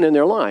with sin in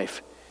their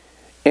life.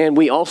 And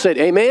we all said,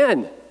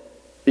 amen.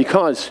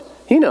 Because,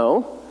 you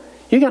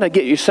got to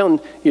get your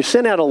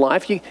sin out of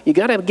life. You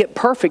got to get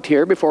perfect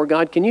here before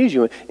God can use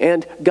you.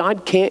 And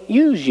God can't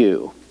use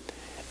you.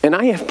 And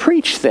I have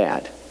preached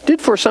that. Did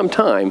for some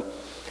time.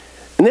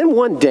 And then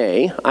one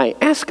day, I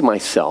asked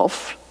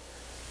myself,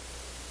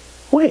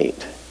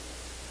 wait.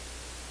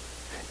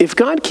 If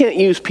God can't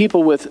use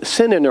people with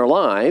sin in their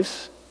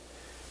lives,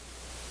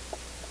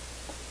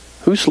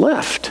 who's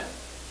left?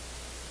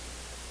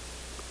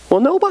 Well,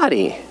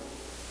 nobody.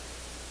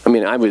 I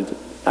mean,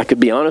 I could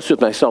be honest with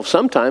myself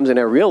sometimes, and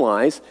I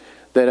realized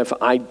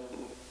that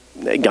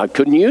God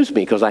couldn't use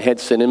me because I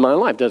had sin in my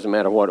life. Doesn't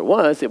matter what it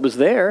was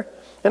there,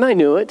 and I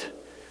knew it.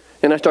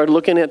 And I started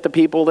looking at the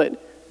people that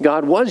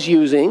God was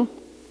using,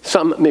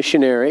 some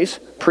missionaries,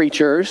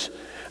 preachers,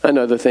 and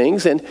other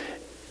things, and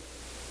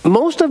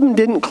most of them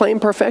didn't claim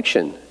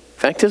perfection. In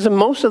fact,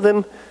 most of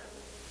them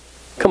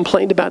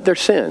complained about their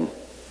sin.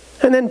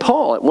 And then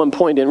Paul, at one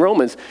point in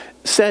Romans,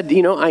 said,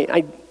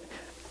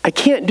 I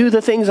can't do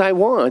the things I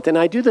want, and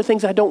I do the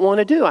things I don't want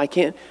to do. I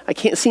can't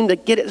seem to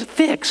get it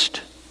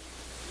fixed.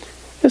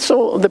 And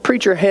so the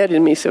preacher head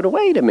in me said,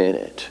 wait a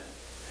minute.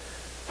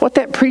 What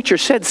that preacher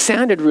said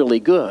sounded really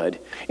good,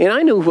 and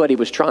I knew what he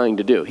was trying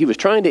to do. He was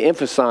trying to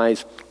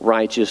emphasize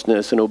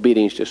righteousness and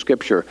obedience to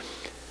Scripture.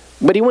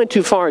 But he went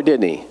too far,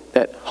 didn't he?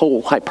 That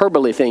whole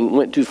hyperbole thing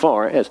went too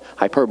far, as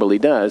hyperbole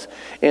does.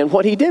 And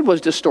what he did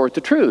was distort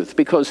the truth,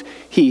 because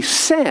he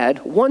said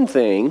one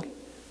thing,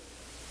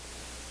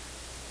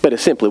 but it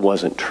simply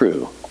wasn't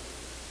true.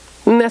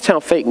 And that's how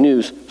fake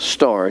news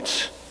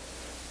starts.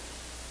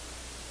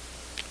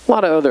 A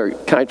lot of other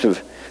kinds of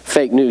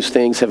fake news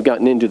things have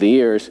gotten into the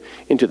ears,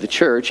 into the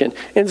church, and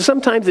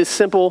sometimes it's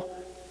simple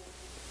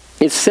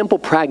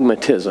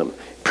pragmatism.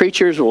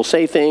 Preachers will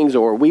say things,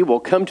 or we will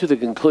come to the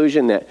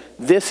conclusion that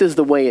this is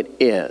the way it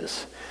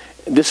is.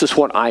 This is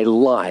what I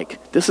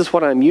like. This is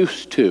what I'm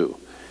used to.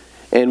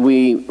 And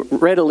we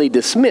readily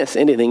dismiss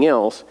anything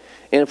else.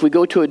 And if we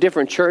go to a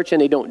different church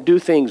and they don't do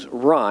things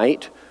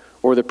right,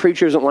 or the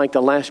preacher isn't like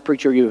the last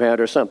preacher you had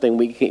or something,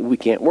 we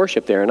can't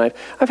worship there. And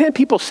I've had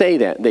people say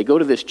that. They go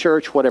to this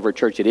church, whatever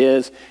church it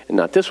is, and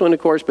not this one, of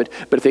course, but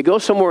if they go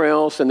somewhere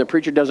else and the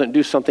preacher doesn't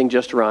do something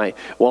just right,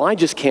 well, I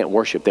just can't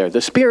worship there.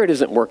 The Spirit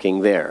isn't working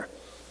there.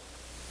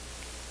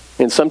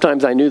 And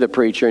sometimes I knew the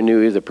preacher and knew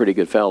he was a pretty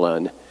good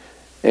fella,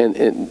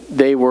 and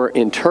they were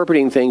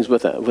interpreting things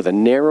with a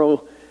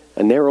narrow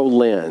a narrow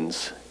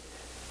lens.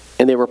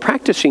 And they were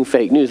practicing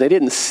fake news. They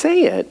didn't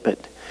say it,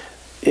 but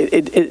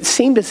it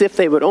seemed as if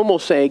they would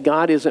almost say,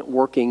 God isn't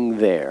working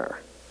there.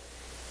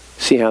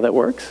 See how that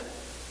works?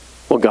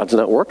 Well, God's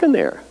not working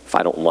there if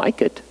I don't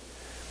like it.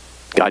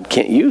 God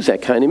can't use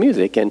that kind of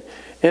music. And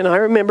I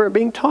remember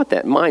being taught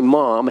that. My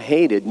mom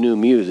hated new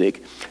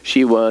music.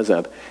 She was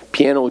a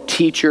piano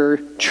teacher,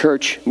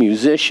 church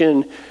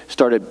musician,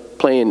 started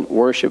playing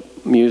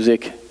worship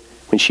music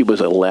when she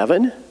was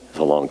 11. It was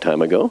a long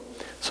time ago.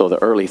 So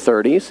the early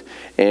 30s.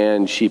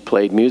 And she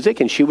played music,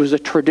 and she was a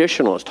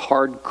traditionalist,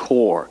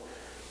 hardcore.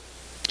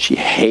 She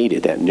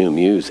hated that new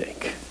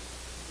music.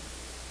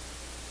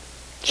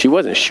 She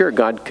wasn't sure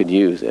God could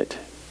use it.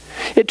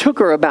 It took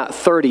her about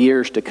 30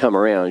 years to come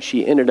around.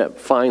 She ended up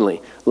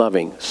finally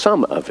loving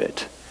some of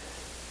it,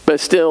 but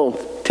still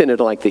tended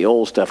to like the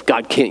old stuff.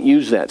 God can't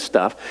use that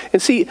stuff.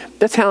 And see,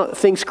 that's how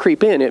things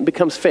creep in. It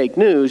becomes fake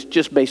news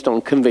just based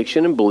on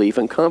conviction and belief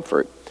and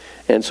comfort.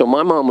 And so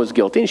my mom was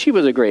guilty, and she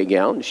was a great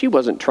gal. She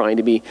wasn't trying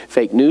to be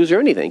fake news or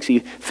anything. See,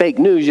 fake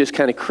news just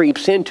kind of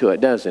creeps into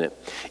it, doesn't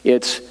it?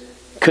 It's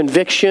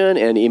conviction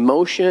and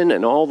emotion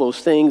and all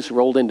those things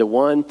rolled into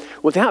one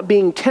without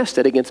being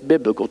tested against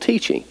biblical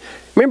teaching.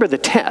 Remember, the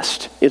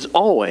test is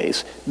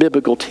always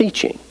biblical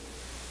teaching.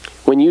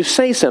 When you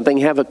say something,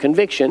 have a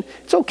conviction,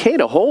 it's okay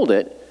to hold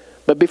it,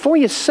 but before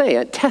you say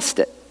it, test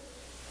it.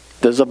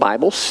 Does the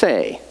Bible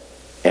say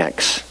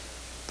X?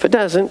 If it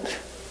doesn't,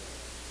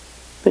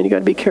 then you got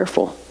to be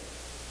careful.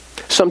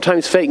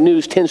 Sometimes fake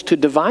news tends to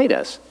divide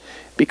us,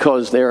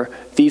 because there are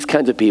these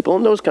kinds of people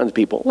and those kinds of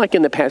people, like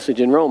in the passage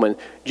in Romans,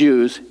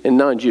 Jews and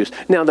non-Jews.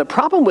 Now, the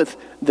problem with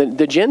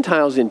the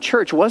Gentiles in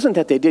church wasn't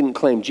that they didn't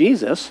claim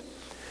Jesus.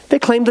 They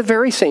claimed the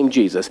very same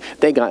Jesus.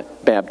 They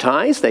got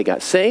baptized, they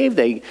got saved,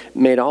 they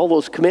made all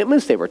those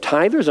commitments, they were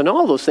tithers and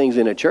all those things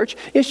in a church.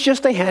 It's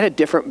just they had a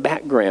different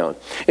background.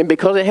 And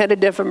because they had a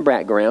different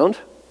background,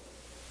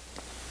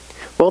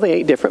 well, they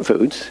ate different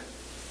foods.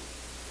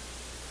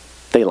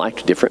 They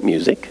liked different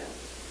music.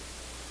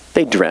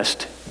 They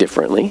dressed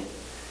differently.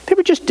 They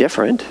were just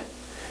different.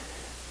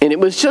 And it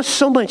was just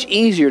so much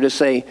easier to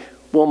say,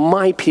 well,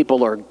 my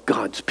people are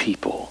God's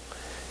people.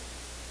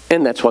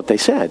 And that's what they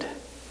said.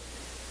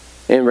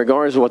 And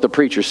regardless of what the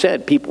preacher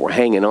said, people were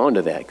hanging on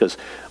to that because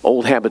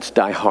old habits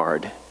die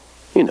hard,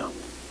 you know.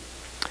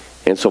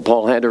 And so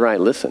Paul had to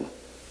write, listen.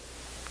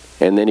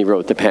 And then he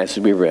wrote the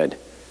passage we read.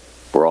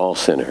 We're all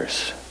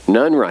sinners.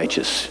 None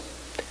righteous.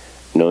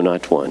 No,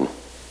 not one.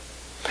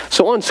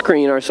 So on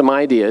screen are some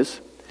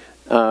ideas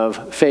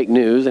of fake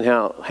news and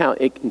how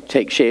it can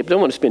take shape. I don't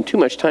want to spend too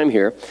much time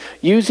here.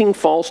 Using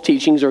false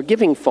teachings or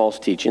giving false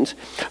teachings.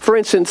 For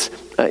instance,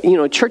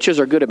 churches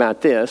are good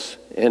about this,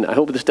 and I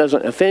hope this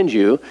doesn't offend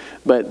you,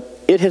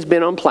 but it has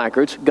been on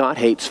placards, God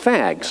hates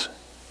fags.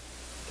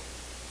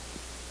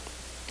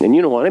 And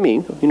you know what I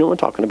mean. You know what I'm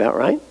talking about,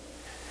 right?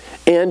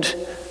 And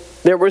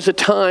there was a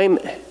time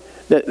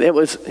that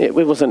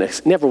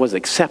it never was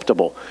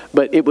acceptable,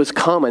 but it was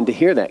common to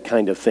hear that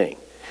kind of thing.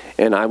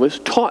 And I was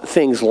taught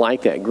things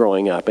like that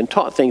growing up, and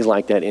taught things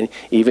like that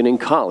even in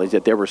college,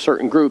 that there were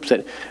certain groups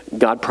that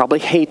God probably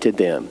hated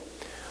them.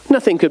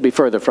 Nothing could be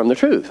further from the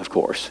truth, of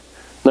course.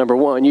 Number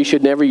one, you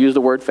should never use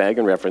the word fag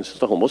in references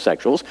to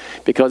homosexuals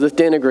because it's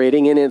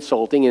denigrating and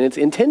insulting, and it's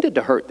intended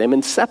to hurt them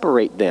and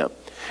separate them.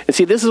 And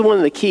see, this is one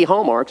of the key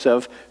hallmarks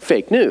of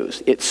fake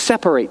news. It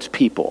separates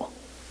people.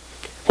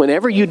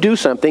 Whenever you do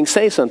something,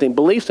 say something,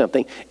 believe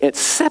something, it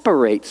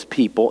separates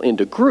people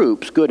into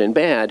groups, good and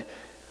bad.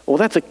 Well,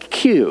 that's a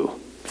cue,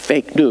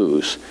 fake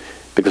news,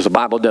 because the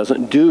Bible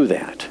doesn't do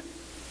that.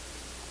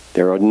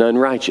 There are none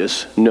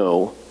righteous,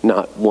 no,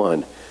 not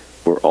one.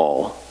 We're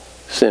all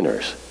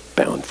sinners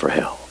bound for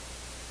hell.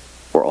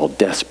 We're all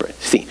desperate.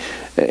 See,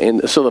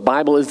 and so the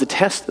Bible is the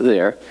test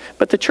there,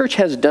 but the church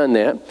has done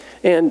that,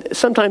 and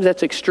sometimes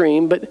that's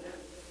extreme, but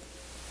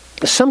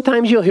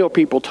sometimes you'll hear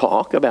people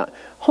talk about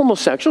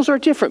homosexuals are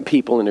different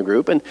people in a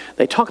group, and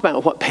they talk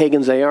about what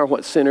pagans they are,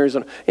 what sinners,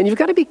 and you've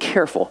got to be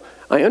careful.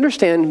 I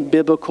understand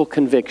biblical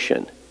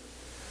conviction,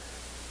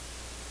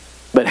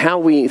 but how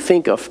we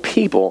think of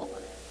people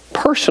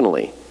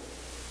personally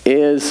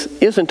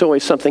isn't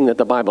always something that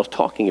the Bible's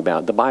talking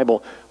about. The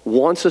Bible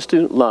wants us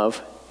to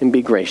love and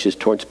be gracious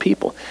towards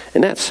people,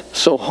 and that's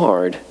so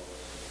hard.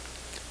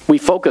 We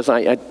focus,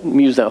 I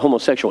use that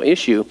homosexual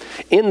issue.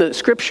 In the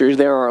scriptures,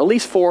 there are at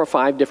least 4 or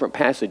 5 different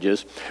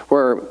passages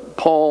where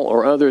Paul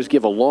or others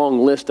give a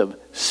long list of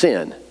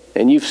sin.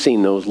 And you've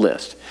seen those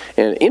lists.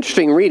 And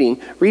interesting reading,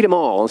 read them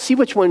all and see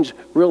which ones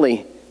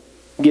really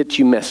get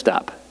you messed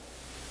up.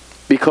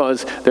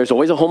 Because there's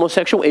always a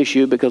homosexual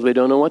issue because we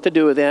don't know what to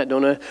do with that.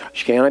 Don't know,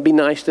 can I be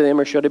nice to them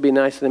or should I be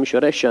nice to them?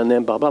 Should I shun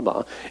them? Blah, blah,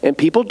 blah. And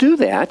people do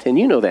that, and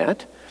you know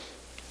that.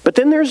 But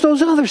then there's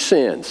those other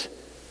sins.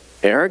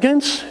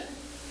 Arrogance,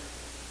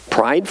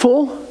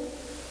 prideful,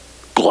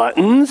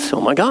 gluttons,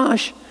 oh my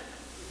gosh.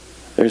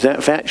 There's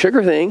that fat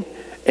sugar thing.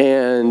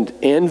 And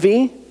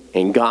envy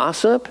and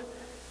gossip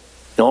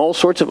and all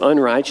sorts of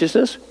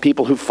unrighteousness,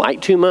 people who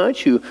fight too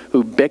much,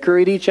 who bicker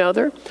at each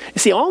other. You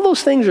see, all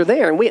those things are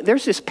there, and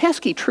there's this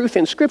pesky truth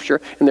in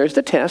Scripture, and there's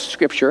the test,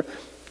 Scripture.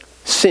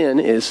 Sin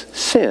is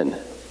sin.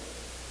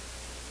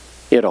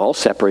 It all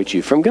separates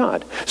you from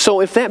God.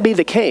 So if that be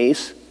the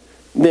case,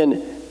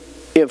 then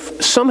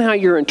if somehow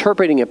you're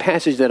interpreting a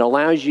passage that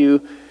allows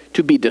you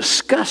to be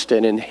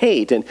disgusted and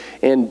hate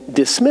and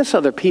dismiss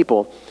other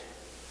people,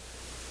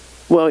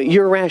 well,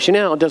 your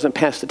rationale doesn't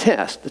pass the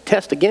test. The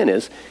test, again,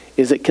 is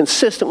it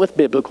consistent with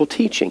biblical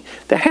teaching?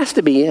 That has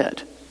to be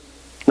it.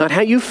 Not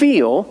how you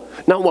feel,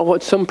 not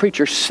what some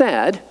preacher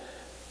said,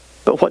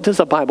 but what does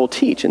the Bible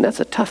teach? And that's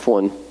a tough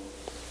one.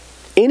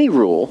 Any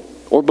rule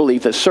or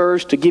belief that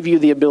serves to give you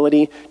the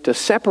ability to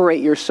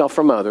separate yourself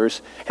from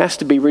others has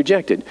to be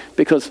rejected.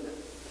 Because,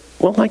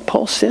 well, like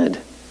Paul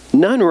said,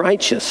 none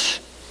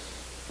righteous,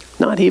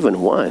 not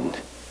even one.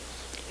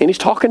 And he's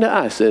talking to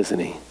us, isn't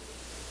he?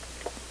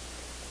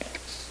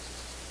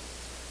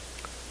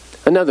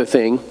 Another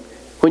thing,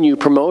 when you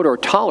promote or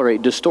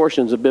tolerate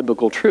distortions of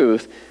biblical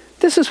truth,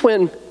 this is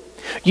when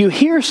you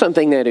hear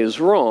something that is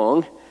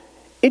wrong,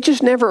 it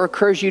just never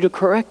occurs to you to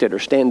correct it or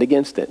stand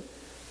against it.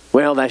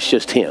 Well, that's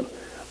just him.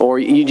 Or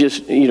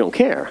you don't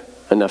care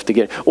enough to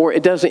get it. Or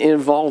it doesn't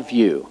involve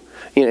you.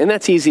 And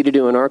that's easy to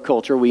do in our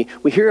culture. We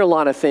hear a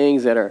lot of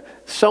things that are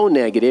so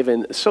negative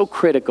and so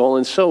critical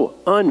and so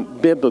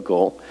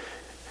unbiblical,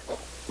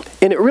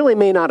 and it really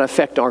may not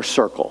affect our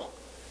circle.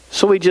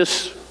 So we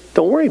just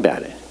don't worry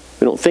about it.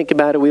 We don't think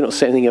about it. We don't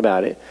say anything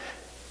about it.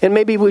 And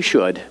maybe we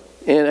should.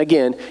 And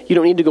again, you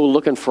don't need to go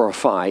looking for a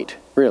fight,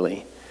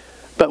 really.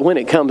 But when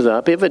it comes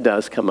up, if it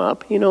does come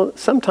up,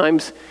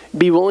 sometimes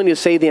be willing to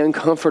say the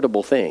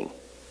uncomfortable thing.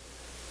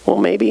 Well,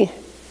 maybe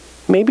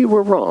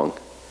we're wrong.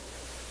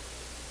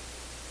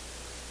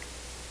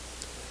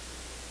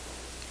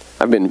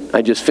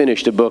 I just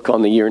finished a book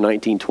on the year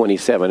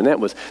 1927, and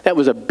that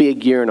was a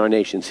big year in our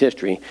nation's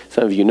history.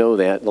 Some of you know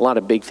that. A lot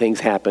of big things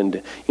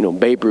happened.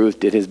 Babe Ruth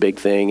did his big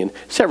thing, and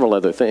several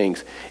other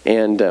things.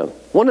 And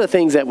one of the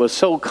things that was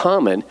so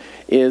common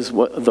is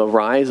the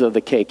rise of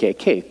the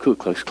KKK, Ku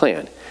Klux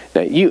Klan.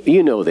 Now,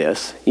 you know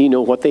this. You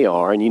know what they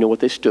are, and you know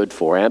what they stood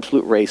for.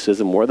 Absolute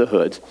racism, wore the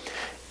hoods.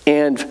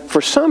 And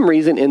for some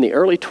reason, in the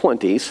early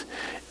 20s,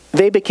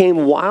 they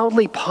became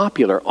wildly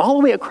popular all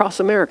the way across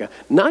America,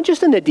 not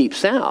just in the Deep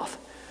South,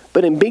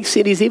 but in big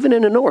cities, even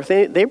in the North.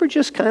 They were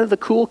just kind of the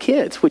cool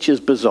kids, which is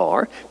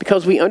bizarre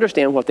because we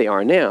understand what they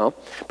are now.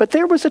 But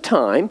there was a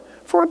time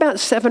for about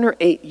 7 or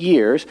 8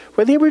 years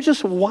where they were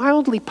just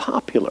wildly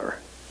popular.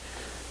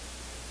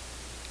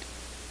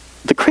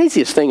 The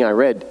craziest thing I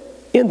read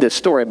in this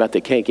story about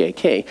the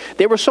KKK,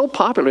 they were so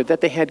popular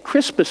that they had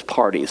Christmas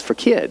parties for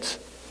kids.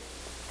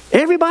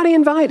 Everybody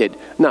invited,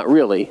 not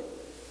really.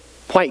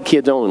 White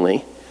kids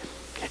only.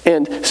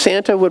 And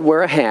Santa would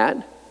wear a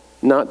hat,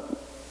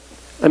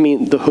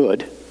 the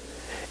hood,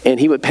 and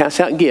he would pass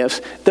out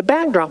gifts. The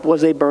backdrop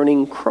was a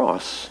burning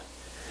cross.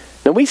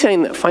 Now we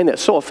find that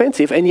so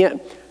offensive, and yet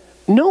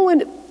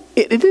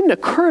it didn't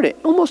occur to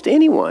almost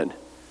anyone,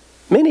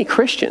 many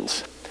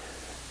Christians,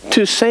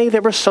 to say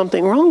there was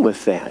something wrong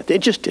with that. It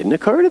just didn't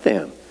occur to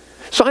them.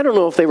 So I don't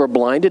know if they were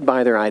blinded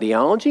by their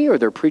ideology or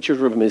their preachers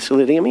were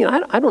misleading.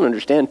 I don't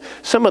understand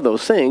some of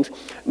those things.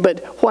 But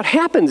what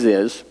happens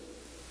is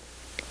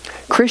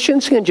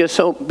Christians can just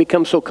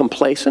become so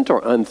complacent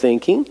or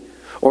unthinking,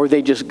 or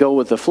they just go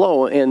with the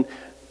flow, and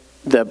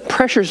the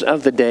pressures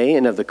of the day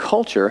and of the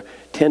culture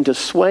tend to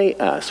sway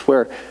us,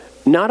 where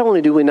not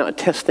only do we not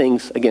test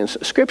things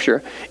against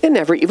Scripture, it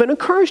never even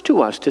occurs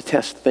to us to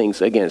test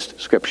things against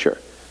Scripture.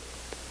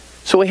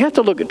 So we have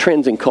to look at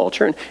trends in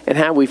culture and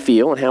how we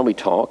feel and how we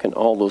talk and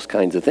all those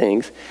kinds of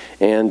things.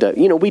 And,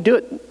 we do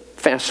it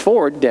fast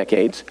forward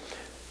decades.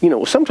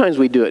 Sometimes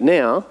we do it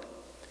now.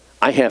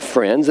 I have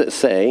friends that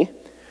say,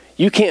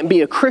 you can't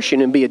be a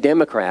Christian and be a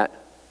Democrat.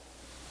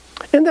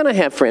 And then I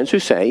have friends who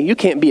say, you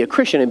can't be a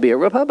Christian and be a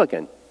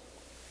Republican.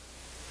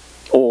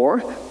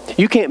 Or,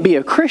 you can't be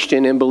a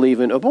Christian and believe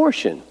in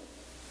abortion.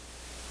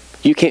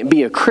 You can't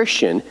be a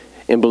Christian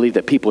and believe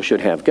that people should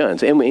have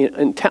guns.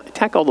 And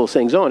tack all those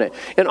things on it.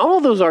 And all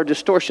of those are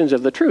distortions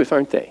of the truth,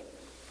 aren't they?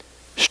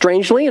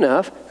 Strangely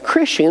enough,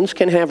 Christians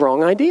can have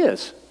wrong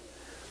ideas.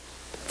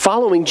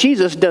 Following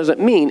Jesus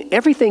doesn't mean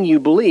everything you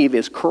believe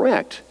is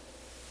correct.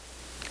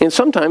 And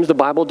sometimes the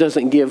Bible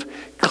doesn't give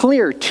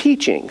clear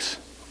teachings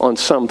on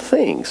some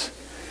things.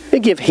 They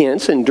give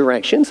hints and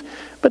directions,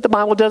 but the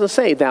Bible doesn't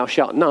say, thou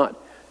shalt not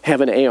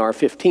have an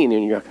AR-15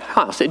 in your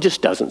house. It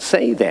just doesn't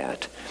say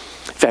that.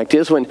 Fact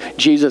is, when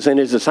Jesus and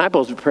his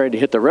disciples were prepared to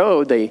hit the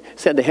road, they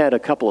said they had a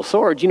couple of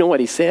swords. You know what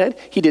he said?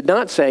 He did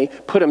not say,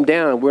 put them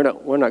down, we're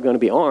not going to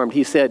be armed.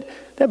 He said,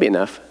 that'd be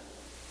enough.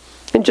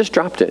 And just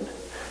dropped it.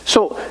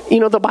 So,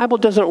 the Bible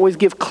doesn't always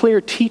give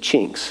clear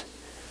teachings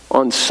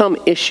on some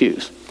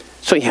issues.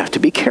 So you have to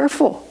be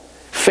careful.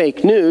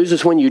 Fake news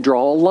is when you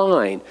draw a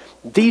line.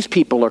 These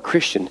people are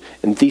Christian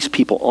and these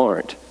people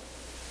aren't.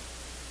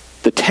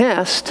 The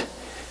test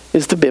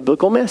is the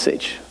biblical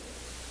message.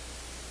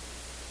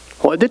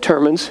 What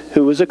determines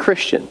who is a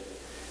Christian?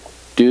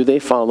 Do they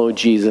follow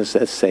Jesus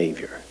as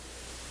Savior?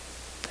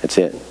 That's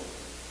it.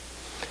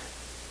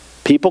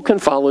 People can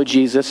follow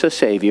Jesus as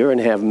Savior and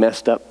have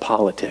messed up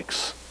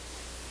politics.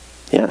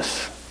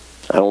 Yes.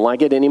 I don't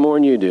like it any more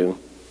than you do.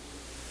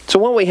 So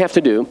what we have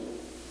to do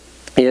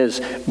is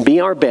be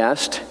our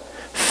best,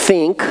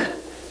 think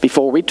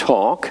before we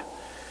talk,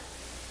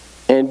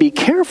 and be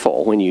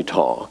careful when you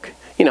talk.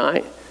 You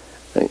know,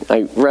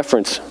 I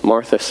reference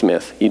Martha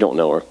Smith. You don't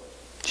know her.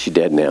 She's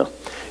dead now.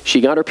 She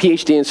got her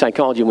PhD in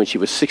psychology when she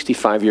was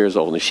 65 years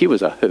old, and she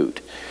was a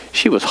hoot.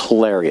 She was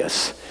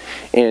hilarious.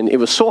 And it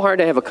was so hard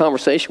to have a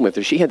conversation with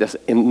her. She had this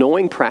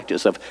annoying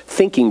practice of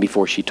thinking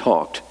before she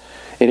talked.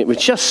 And it was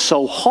just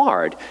so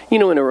hard. You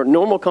know, in a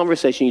normal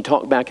conversation, you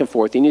talk back and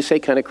forth, and you say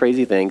kind of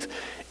crazy things.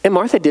 And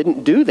Martha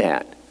didn't do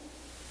that.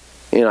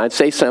 And I'd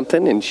say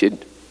something, and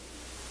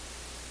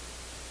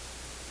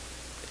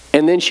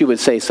then she would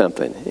say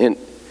something.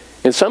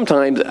 And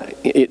sometimes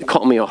it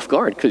caught me off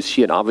guard because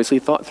she had obviously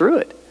thought through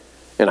it.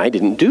 And I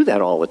didn't do that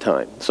all the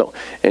time.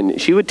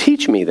 And she would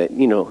teach me that,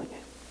 you know,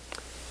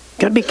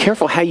 got to be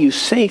careful how you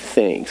say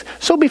things.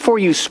 So before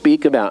you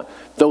speak about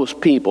those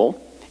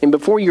people, and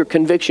before your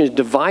convictions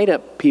divide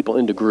up people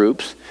into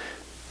groups,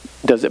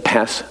 does it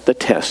pass the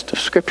test of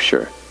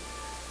Scripture?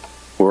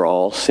 We're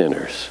all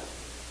sinners.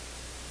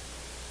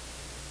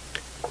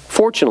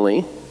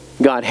 Fortunately,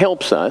 God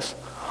helps us.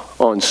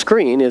 On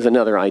screen is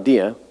another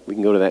idea. We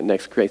can go to that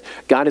next page.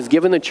 God has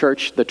given the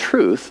church the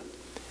truth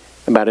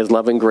about his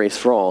love and grace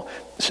for all.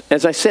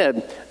 As I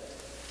said,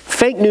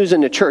 fake news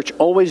in the church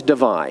always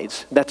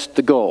divides. That's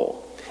the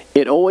goal.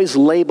 It always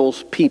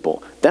labels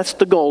people. That's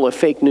the goal of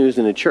fake news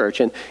in the church.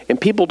 And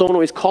people don't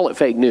always call it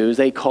fake news.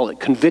 They call it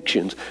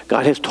convictions.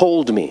 God has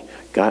told me.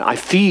 God, I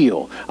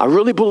feel. I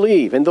really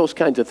believe. And those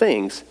kinds of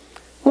things.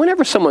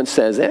 Whenever someone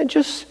says that,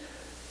 just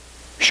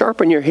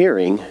sharpen your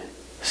hearing.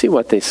 See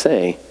what they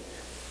say.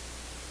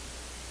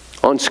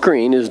 On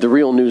screen is the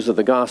real news of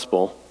the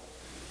gospel.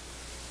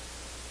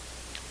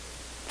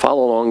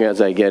 Follow along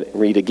as I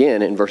read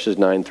again in verses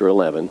 9 through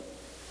 11.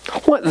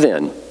 What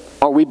then?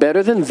 Are we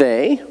better than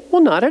they?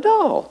 Well, not at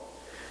all.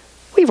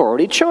 We've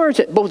already charged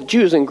that both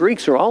Jews and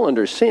Greeks are all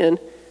under sin,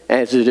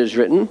 as it is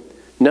written,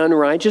 none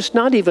righteous,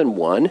 not even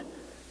one.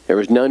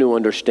 There is none who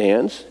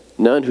understands,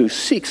 none who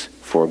seeks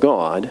for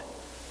God.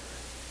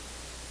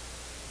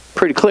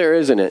 Pretty clear,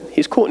 isn't it?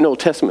 He's quoting Old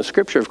Testament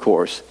scripture, of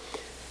course.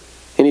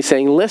 And he's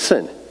saying,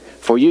 listen,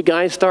 before you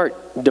guys start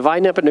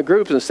dividing up into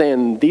groups and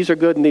saying these are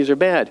good and these are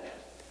bad,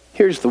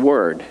 here's the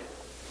word.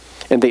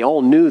 And they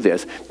all knew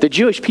this. The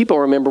Jewish people,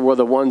 remember, were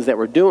the ones that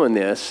were doing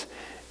this.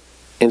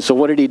 And so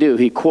what did he do?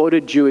 He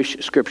quoted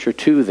Jewish scripture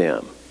to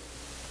them.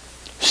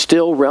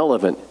 Still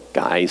relevant,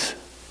 guys,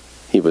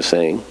 he was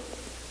saying.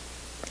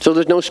 So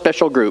there's no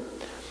special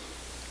group.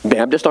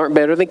 Baptists aren't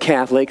better than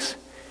Catholics.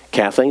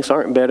 Catholics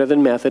aren't better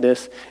than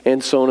Methodists,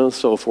 and so on and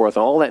so forth.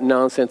 All that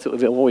nonsense that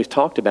we've always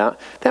talked about,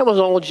 that was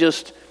all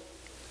just,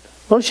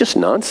 well, it's just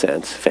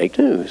nonsense, fake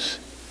news.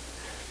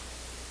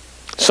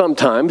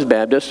 Sometimes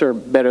Baptists are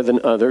better than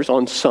others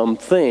on some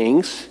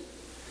things,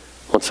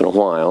 once in a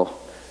while.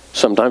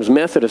 Sometimes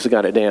Methodists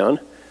got it down.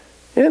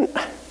 And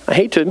I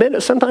hate to admit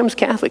it, sometimes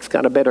Catholics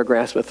got a better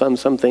grasp of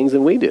some things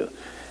than we do.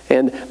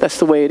 And that's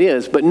the way it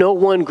is. But no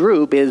one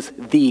group is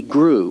the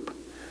group.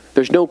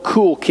 There's no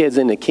cool kids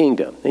in the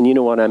kingdom. And you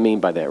know what I mean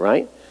by that,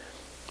 right?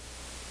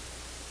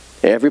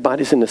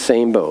 Everybody's in the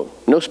same boat.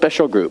 No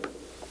special group.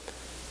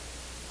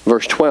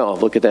 Verse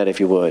 12, look at that if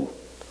you would.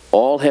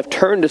 All have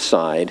turned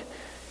aside.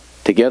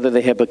 Together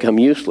they have become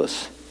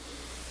useless.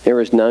 There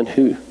is none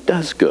who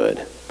does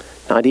good.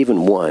 Not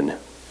even one.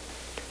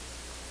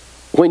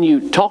 When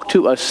you talk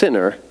to a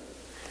sinner,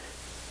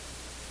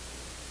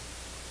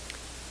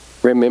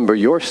 remember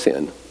your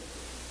sin.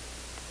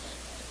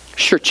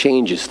 Sure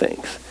changes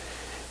things.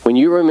 When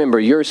you remember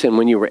your sin,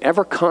 when you were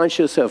ever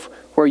conscious of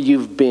where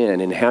you've been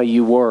and how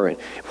you were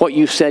and what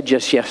you said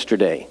just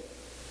yesterday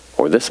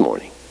or this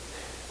morning,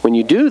 when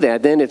you do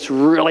that, then it's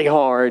really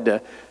hard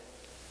to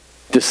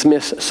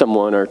dismiss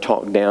someone or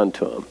talk down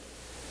to them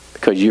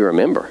because you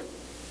remember.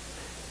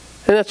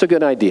 And that's a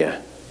good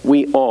idea.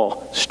 We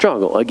all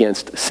struggle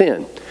against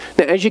sin.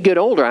 Now, as you get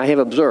older, I have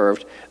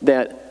observed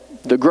that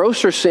the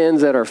grosser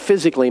sins that are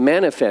physically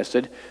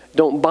manifested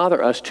don't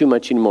bother us too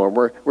much anymore.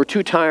 We're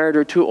too tired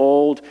or too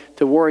old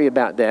to worry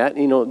about that.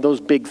 You know,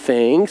 those big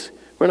things.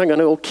 We're not going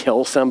to go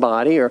kill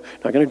somebody or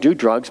not going to do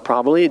drugs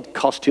probably. It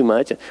costs too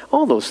much.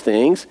 All those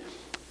things.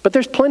 But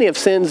there's plenty of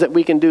sins that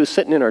we can do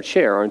sitting in our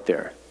chair, aren't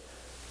there?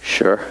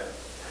 Sure.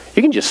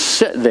 You can just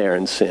sit there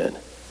and sin.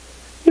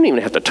 You don't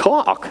even have to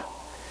talk.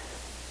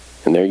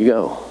 And there you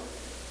go.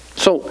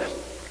 So,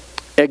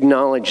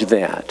 acknowledge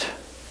that.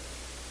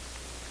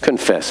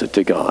 Confess it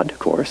to God, of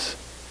course.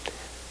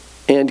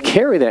 And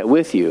carry that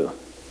with you.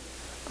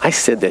 I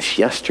said this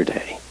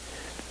yesterday.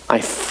 I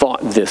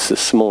thought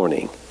this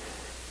morning.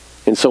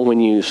 And so when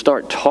you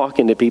start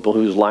talking to people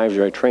whose lives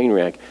are a train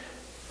wreck,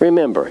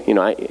 remember, you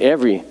know,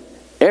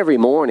 every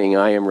morning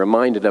I am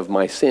reminded of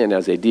my sin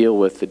as I deal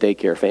with the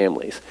daycare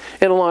families.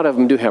 And a lot of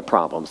them do have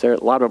problems. There are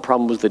a lot of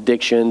problems with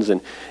addictions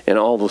and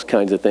all those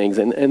kinds of things.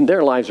 And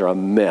their lives are a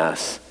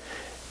mess.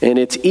 And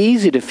it's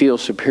easy to feel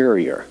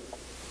superior.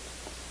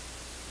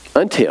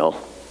 until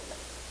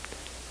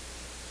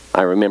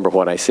I remember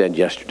what I said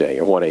yesterday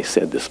or what I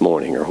said this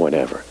morning or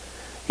whatever.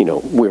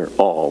 We're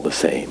all the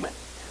same.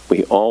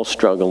 We all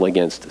struggle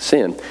against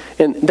sin.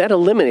 And that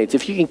eliminates,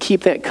 if you can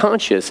keep that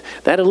conscious,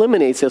 that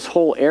eliminates this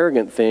whole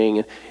arrogant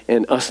thing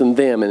and us and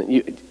them. And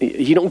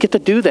you don't get to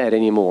do that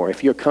anymore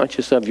if you're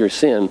conscious of your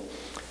sin.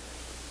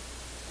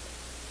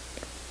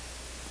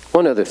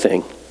 One other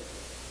thing.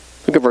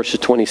 Look at verses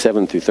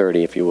 27 through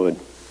 30, if you would.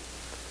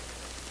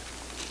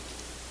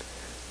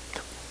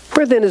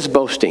 Where then is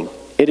boasting?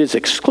 It is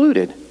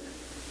excluded.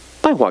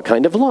 By what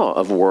kind of law?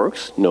 Of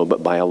works? No,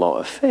 but by a law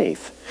of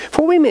faith.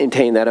 For we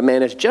maintain that a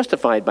man is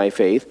justified by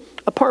faith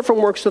apart from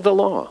works of the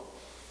law.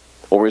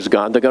 Or is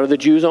God the God of the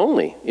Jews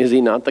only? Is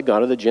he not the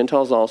God of the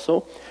Gentiles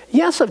also?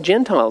 Yes, of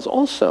Gentiles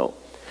also.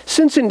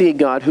 Since indeed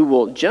God, who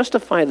will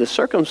justify the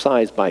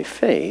circumcised by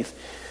faith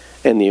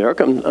and the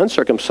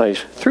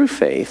uncircumcised through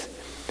faith,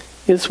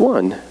 is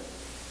one.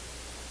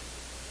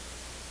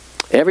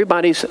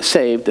 Everybody's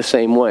saved the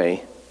same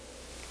way.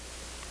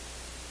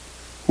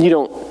 You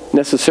don't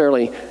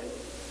necessarily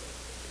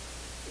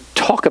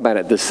talk about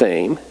it the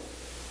same.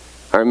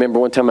 I remember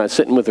one time I was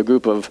sitting with a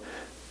group of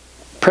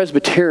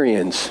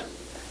Presbyterians.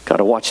 Got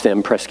to watch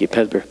them, pesky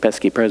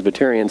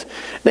Presbyterians.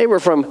 They were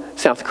from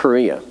South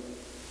Korea.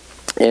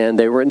 And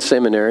they were in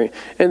seminary.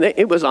 And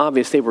it was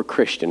obvious they were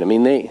Christian. I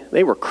mean,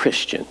 they were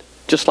Christian,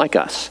 just like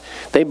us.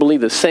 They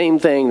believed the same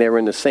thing. They were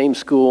in the same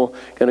school,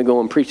 going to go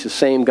and preach the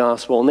same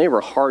gospel. And they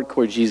were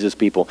hardcore Jesus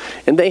people.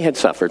 And they had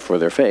suffered for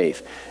their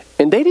faith.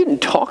 And they didn't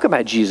talk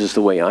about Jesus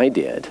the way I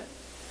did.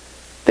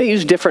 They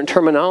used different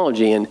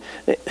terminology, and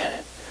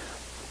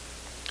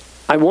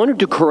I wanted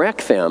to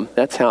correct them.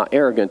 That's how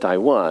arrogant I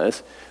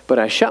was. But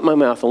I shut my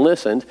mouth and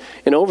listened,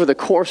 and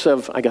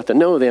I got to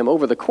know them,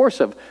 over the course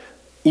of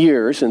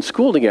years in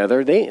school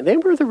together, they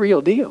were the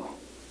real deal.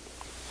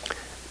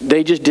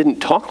 They just didn't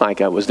talk like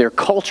I was. Their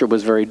culture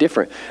was very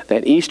different.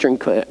 That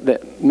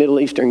Middle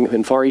Eastern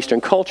and Far Eastern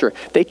culture,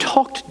 they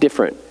talked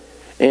different.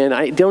 And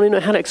I don't even know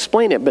how to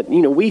explain it, but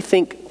we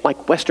think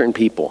like Western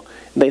people.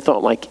 They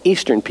thought like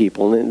Eastern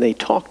people, and they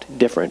talked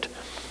different.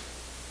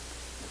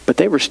 But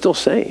they were still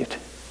saved.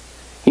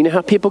 You know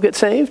how people get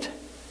saved?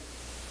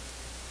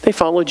 They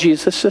follow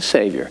Jesus as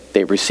Savior.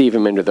 They receive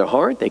Him into their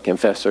heart. They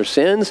confess their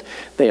sins.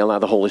 They allow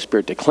the Holy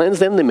Spirit to cleanse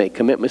them. They make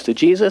commitments to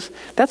Jesus.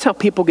 That's how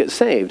people get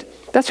saved.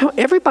 That's how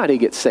everybody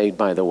gets saved,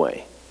 by the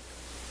way.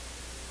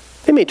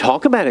 They may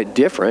talk about it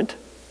different.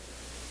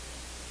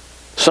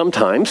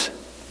 Sometimes,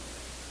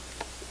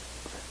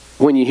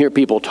 when you hear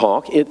people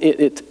talk,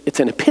 it's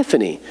an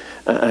epiphany,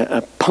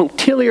 a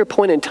punctiliar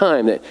point in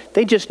time that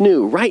they just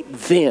knew right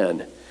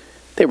then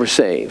they were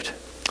saved.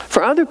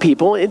 For other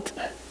people, it's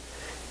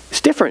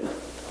different,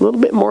 a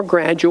little bit more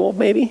gradual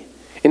maybe.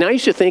 And I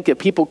used to think that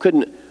people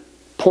couldn't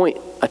point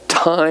a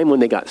time when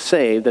they got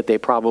saved that they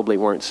probably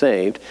weren't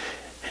saved.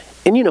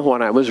 And you know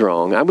what? I was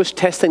wrong. I was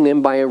testing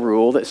them by a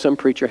rule that some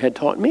preacher had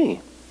taught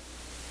me.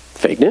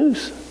 Fake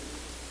news.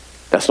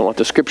 That's not what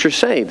the Scriptures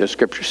say. The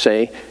Scriptures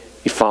say,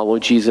 you follow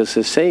Jesus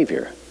as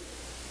Savior.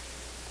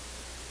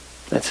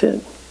 That's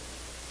it.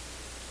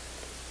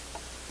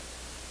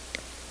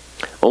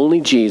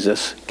 Only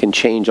Jesus can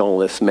change all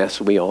this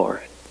mess we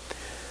are.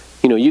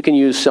 You can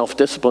use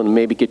self-discipline and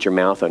maybe get your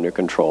mouth under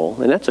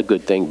control. And that's a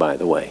good thing, by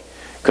the way.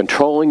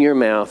 Controlling your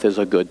mouth is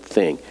a good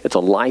thing. It's a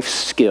life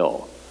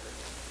skill.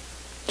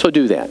 So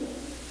do that.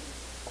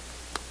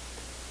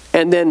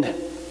 And then,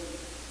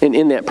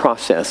 in that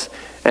process,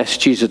 ask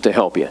Jesus to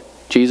help you.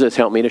 Jesus,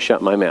 help me to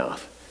shut my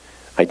mouth.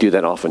 I do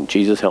that often.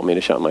 Jesus, help me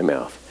to shut my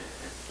mouth.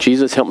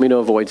 Jesus, help me to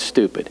avoid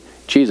stupid.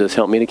 Jesus,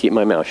 help me to keep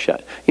my mouth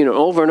shut.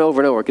 Over and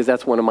over and over, because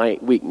that's one of my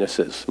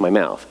weaknesses, my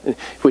mouth,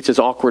 which is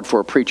awkward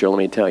for a preacher, let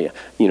me tell you.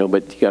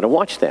 But you got to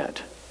watch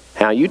that.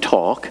 How you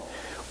talk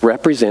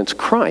represents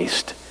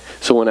Christ.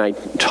 So when I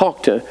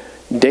talk to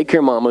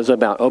daycare mamas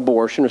about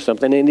abortion or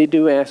something, and they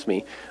do ask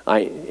me,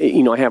 I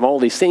have all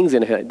these things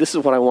in my head. This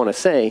is what I want to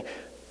say,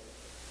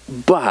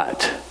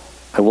 but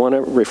I want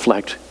to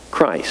reflect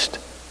Christ.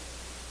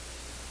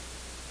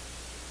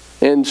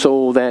 And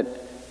so that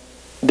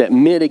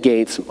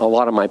mitigates a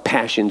lot of my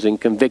passions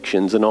and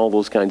convictions and all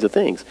those kinds of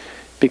things,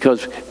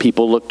 because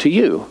people look to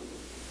you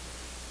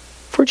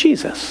for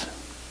Jesus.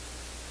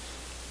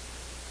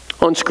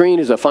 On screen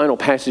is a final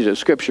passage of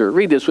Scripture.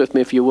 Read this with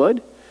me if you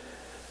would.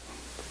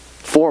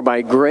 For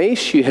by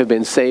grace you have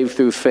been saved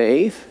through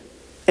faith,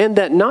 and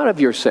that not of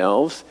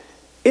yourselves,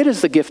 it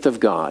is the gift of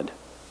God,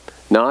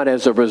 not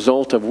as a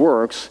result of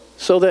works,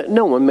 so that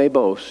no one may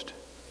boast.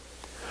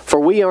 For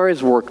we are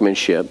His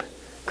workmanship,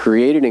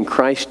 created in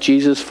Christ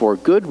Jesus for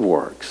good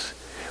works,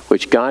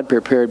 which God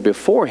prepared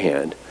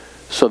beforehand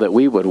so that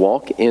we would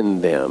walk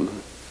in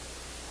them.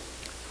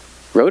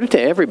 Wrote it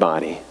to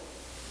everybody,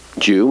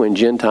 Jew and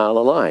Gentile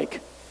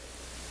alike.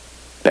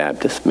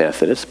 Baptist,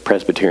 Methodist,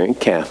 Presbyterian,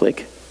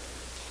 Catholic.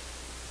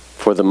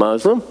 For the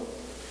Muslim,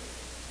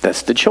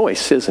 that's the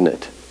choice, isn't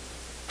it?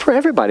 For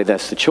everybody,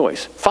 that's the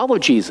choice. Follow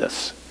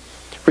Jesus.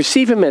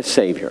 Receive Him as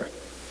Savior.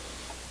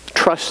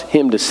 Trust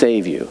Him to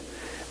save you.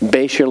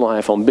 Base your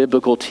life on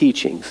biblical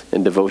teachings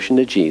and devotion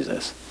to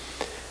Jesus.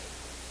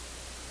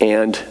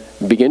 and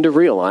begin to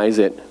realize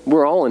that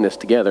we're all in this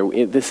together.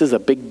 This is a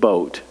big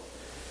boat,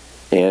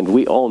 and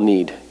we all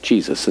need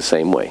Jesus the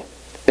same way.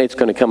 Nate's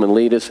going to come and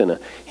lead us in a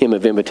hymn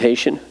of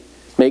invitation.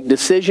 Make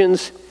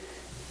decisions.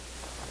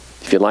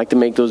 If you'd like to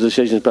make those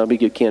decisions, Bubby,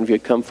 you can if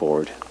you'd come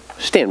forward.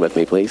 Stand with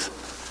me, please.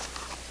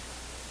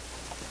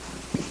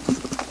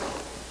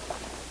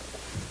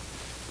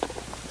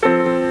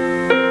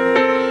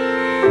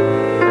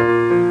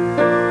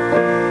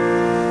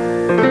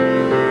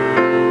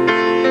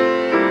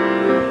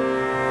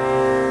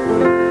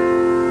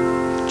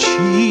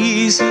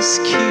 Jesus,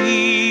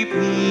 keep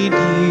me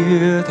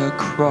near the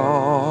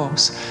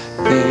cross,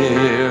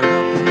 there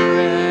a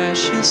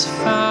precious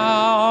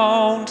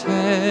fountain,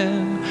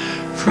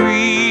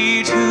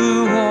 free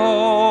to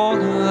all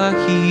the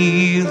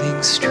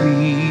healing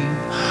stream,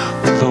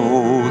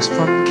 flows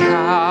from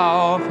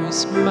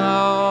Calvary's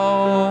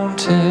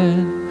mountain.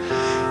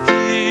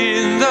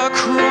 In the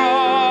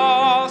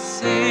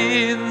cross,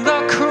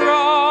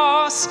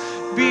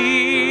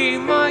 be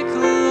my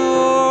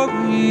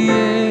glory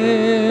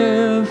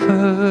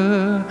ever,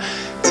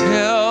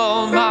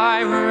 till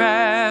my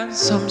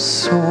ransomed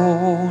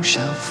soul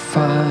shall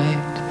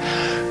find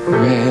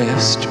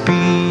rest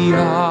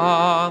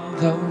beyond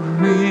the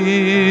river.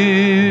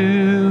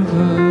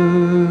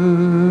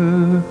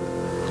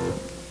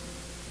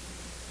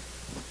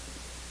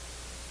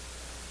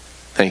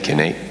 Thank you,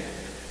 Nate.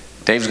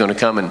 Dave's going to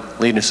come and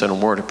lead us in a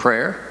word of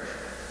prayer.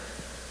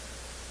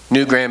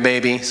 New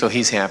grandbaby, so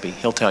he's happy.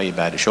 He'll tell you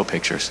about it. Show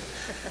pictures.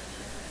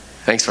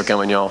 Thanks for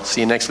coming, y'all.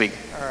 See you next week.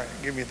 All right,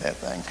 give me that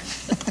thing.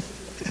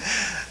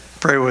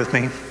 Pray with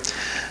me.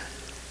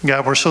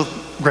 God, we're so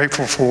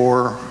grateful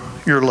for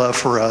your love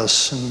for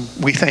us, and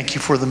we thank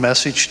you for the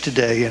message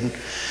today, and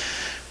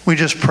we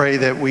just pray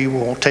that we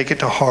will take it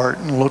to heart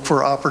and look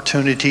for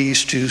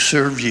opportunities to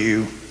serve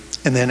you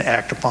and then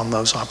act upon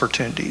those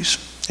opportunities.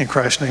 In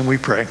Christ's name we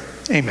pray.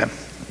 Amen.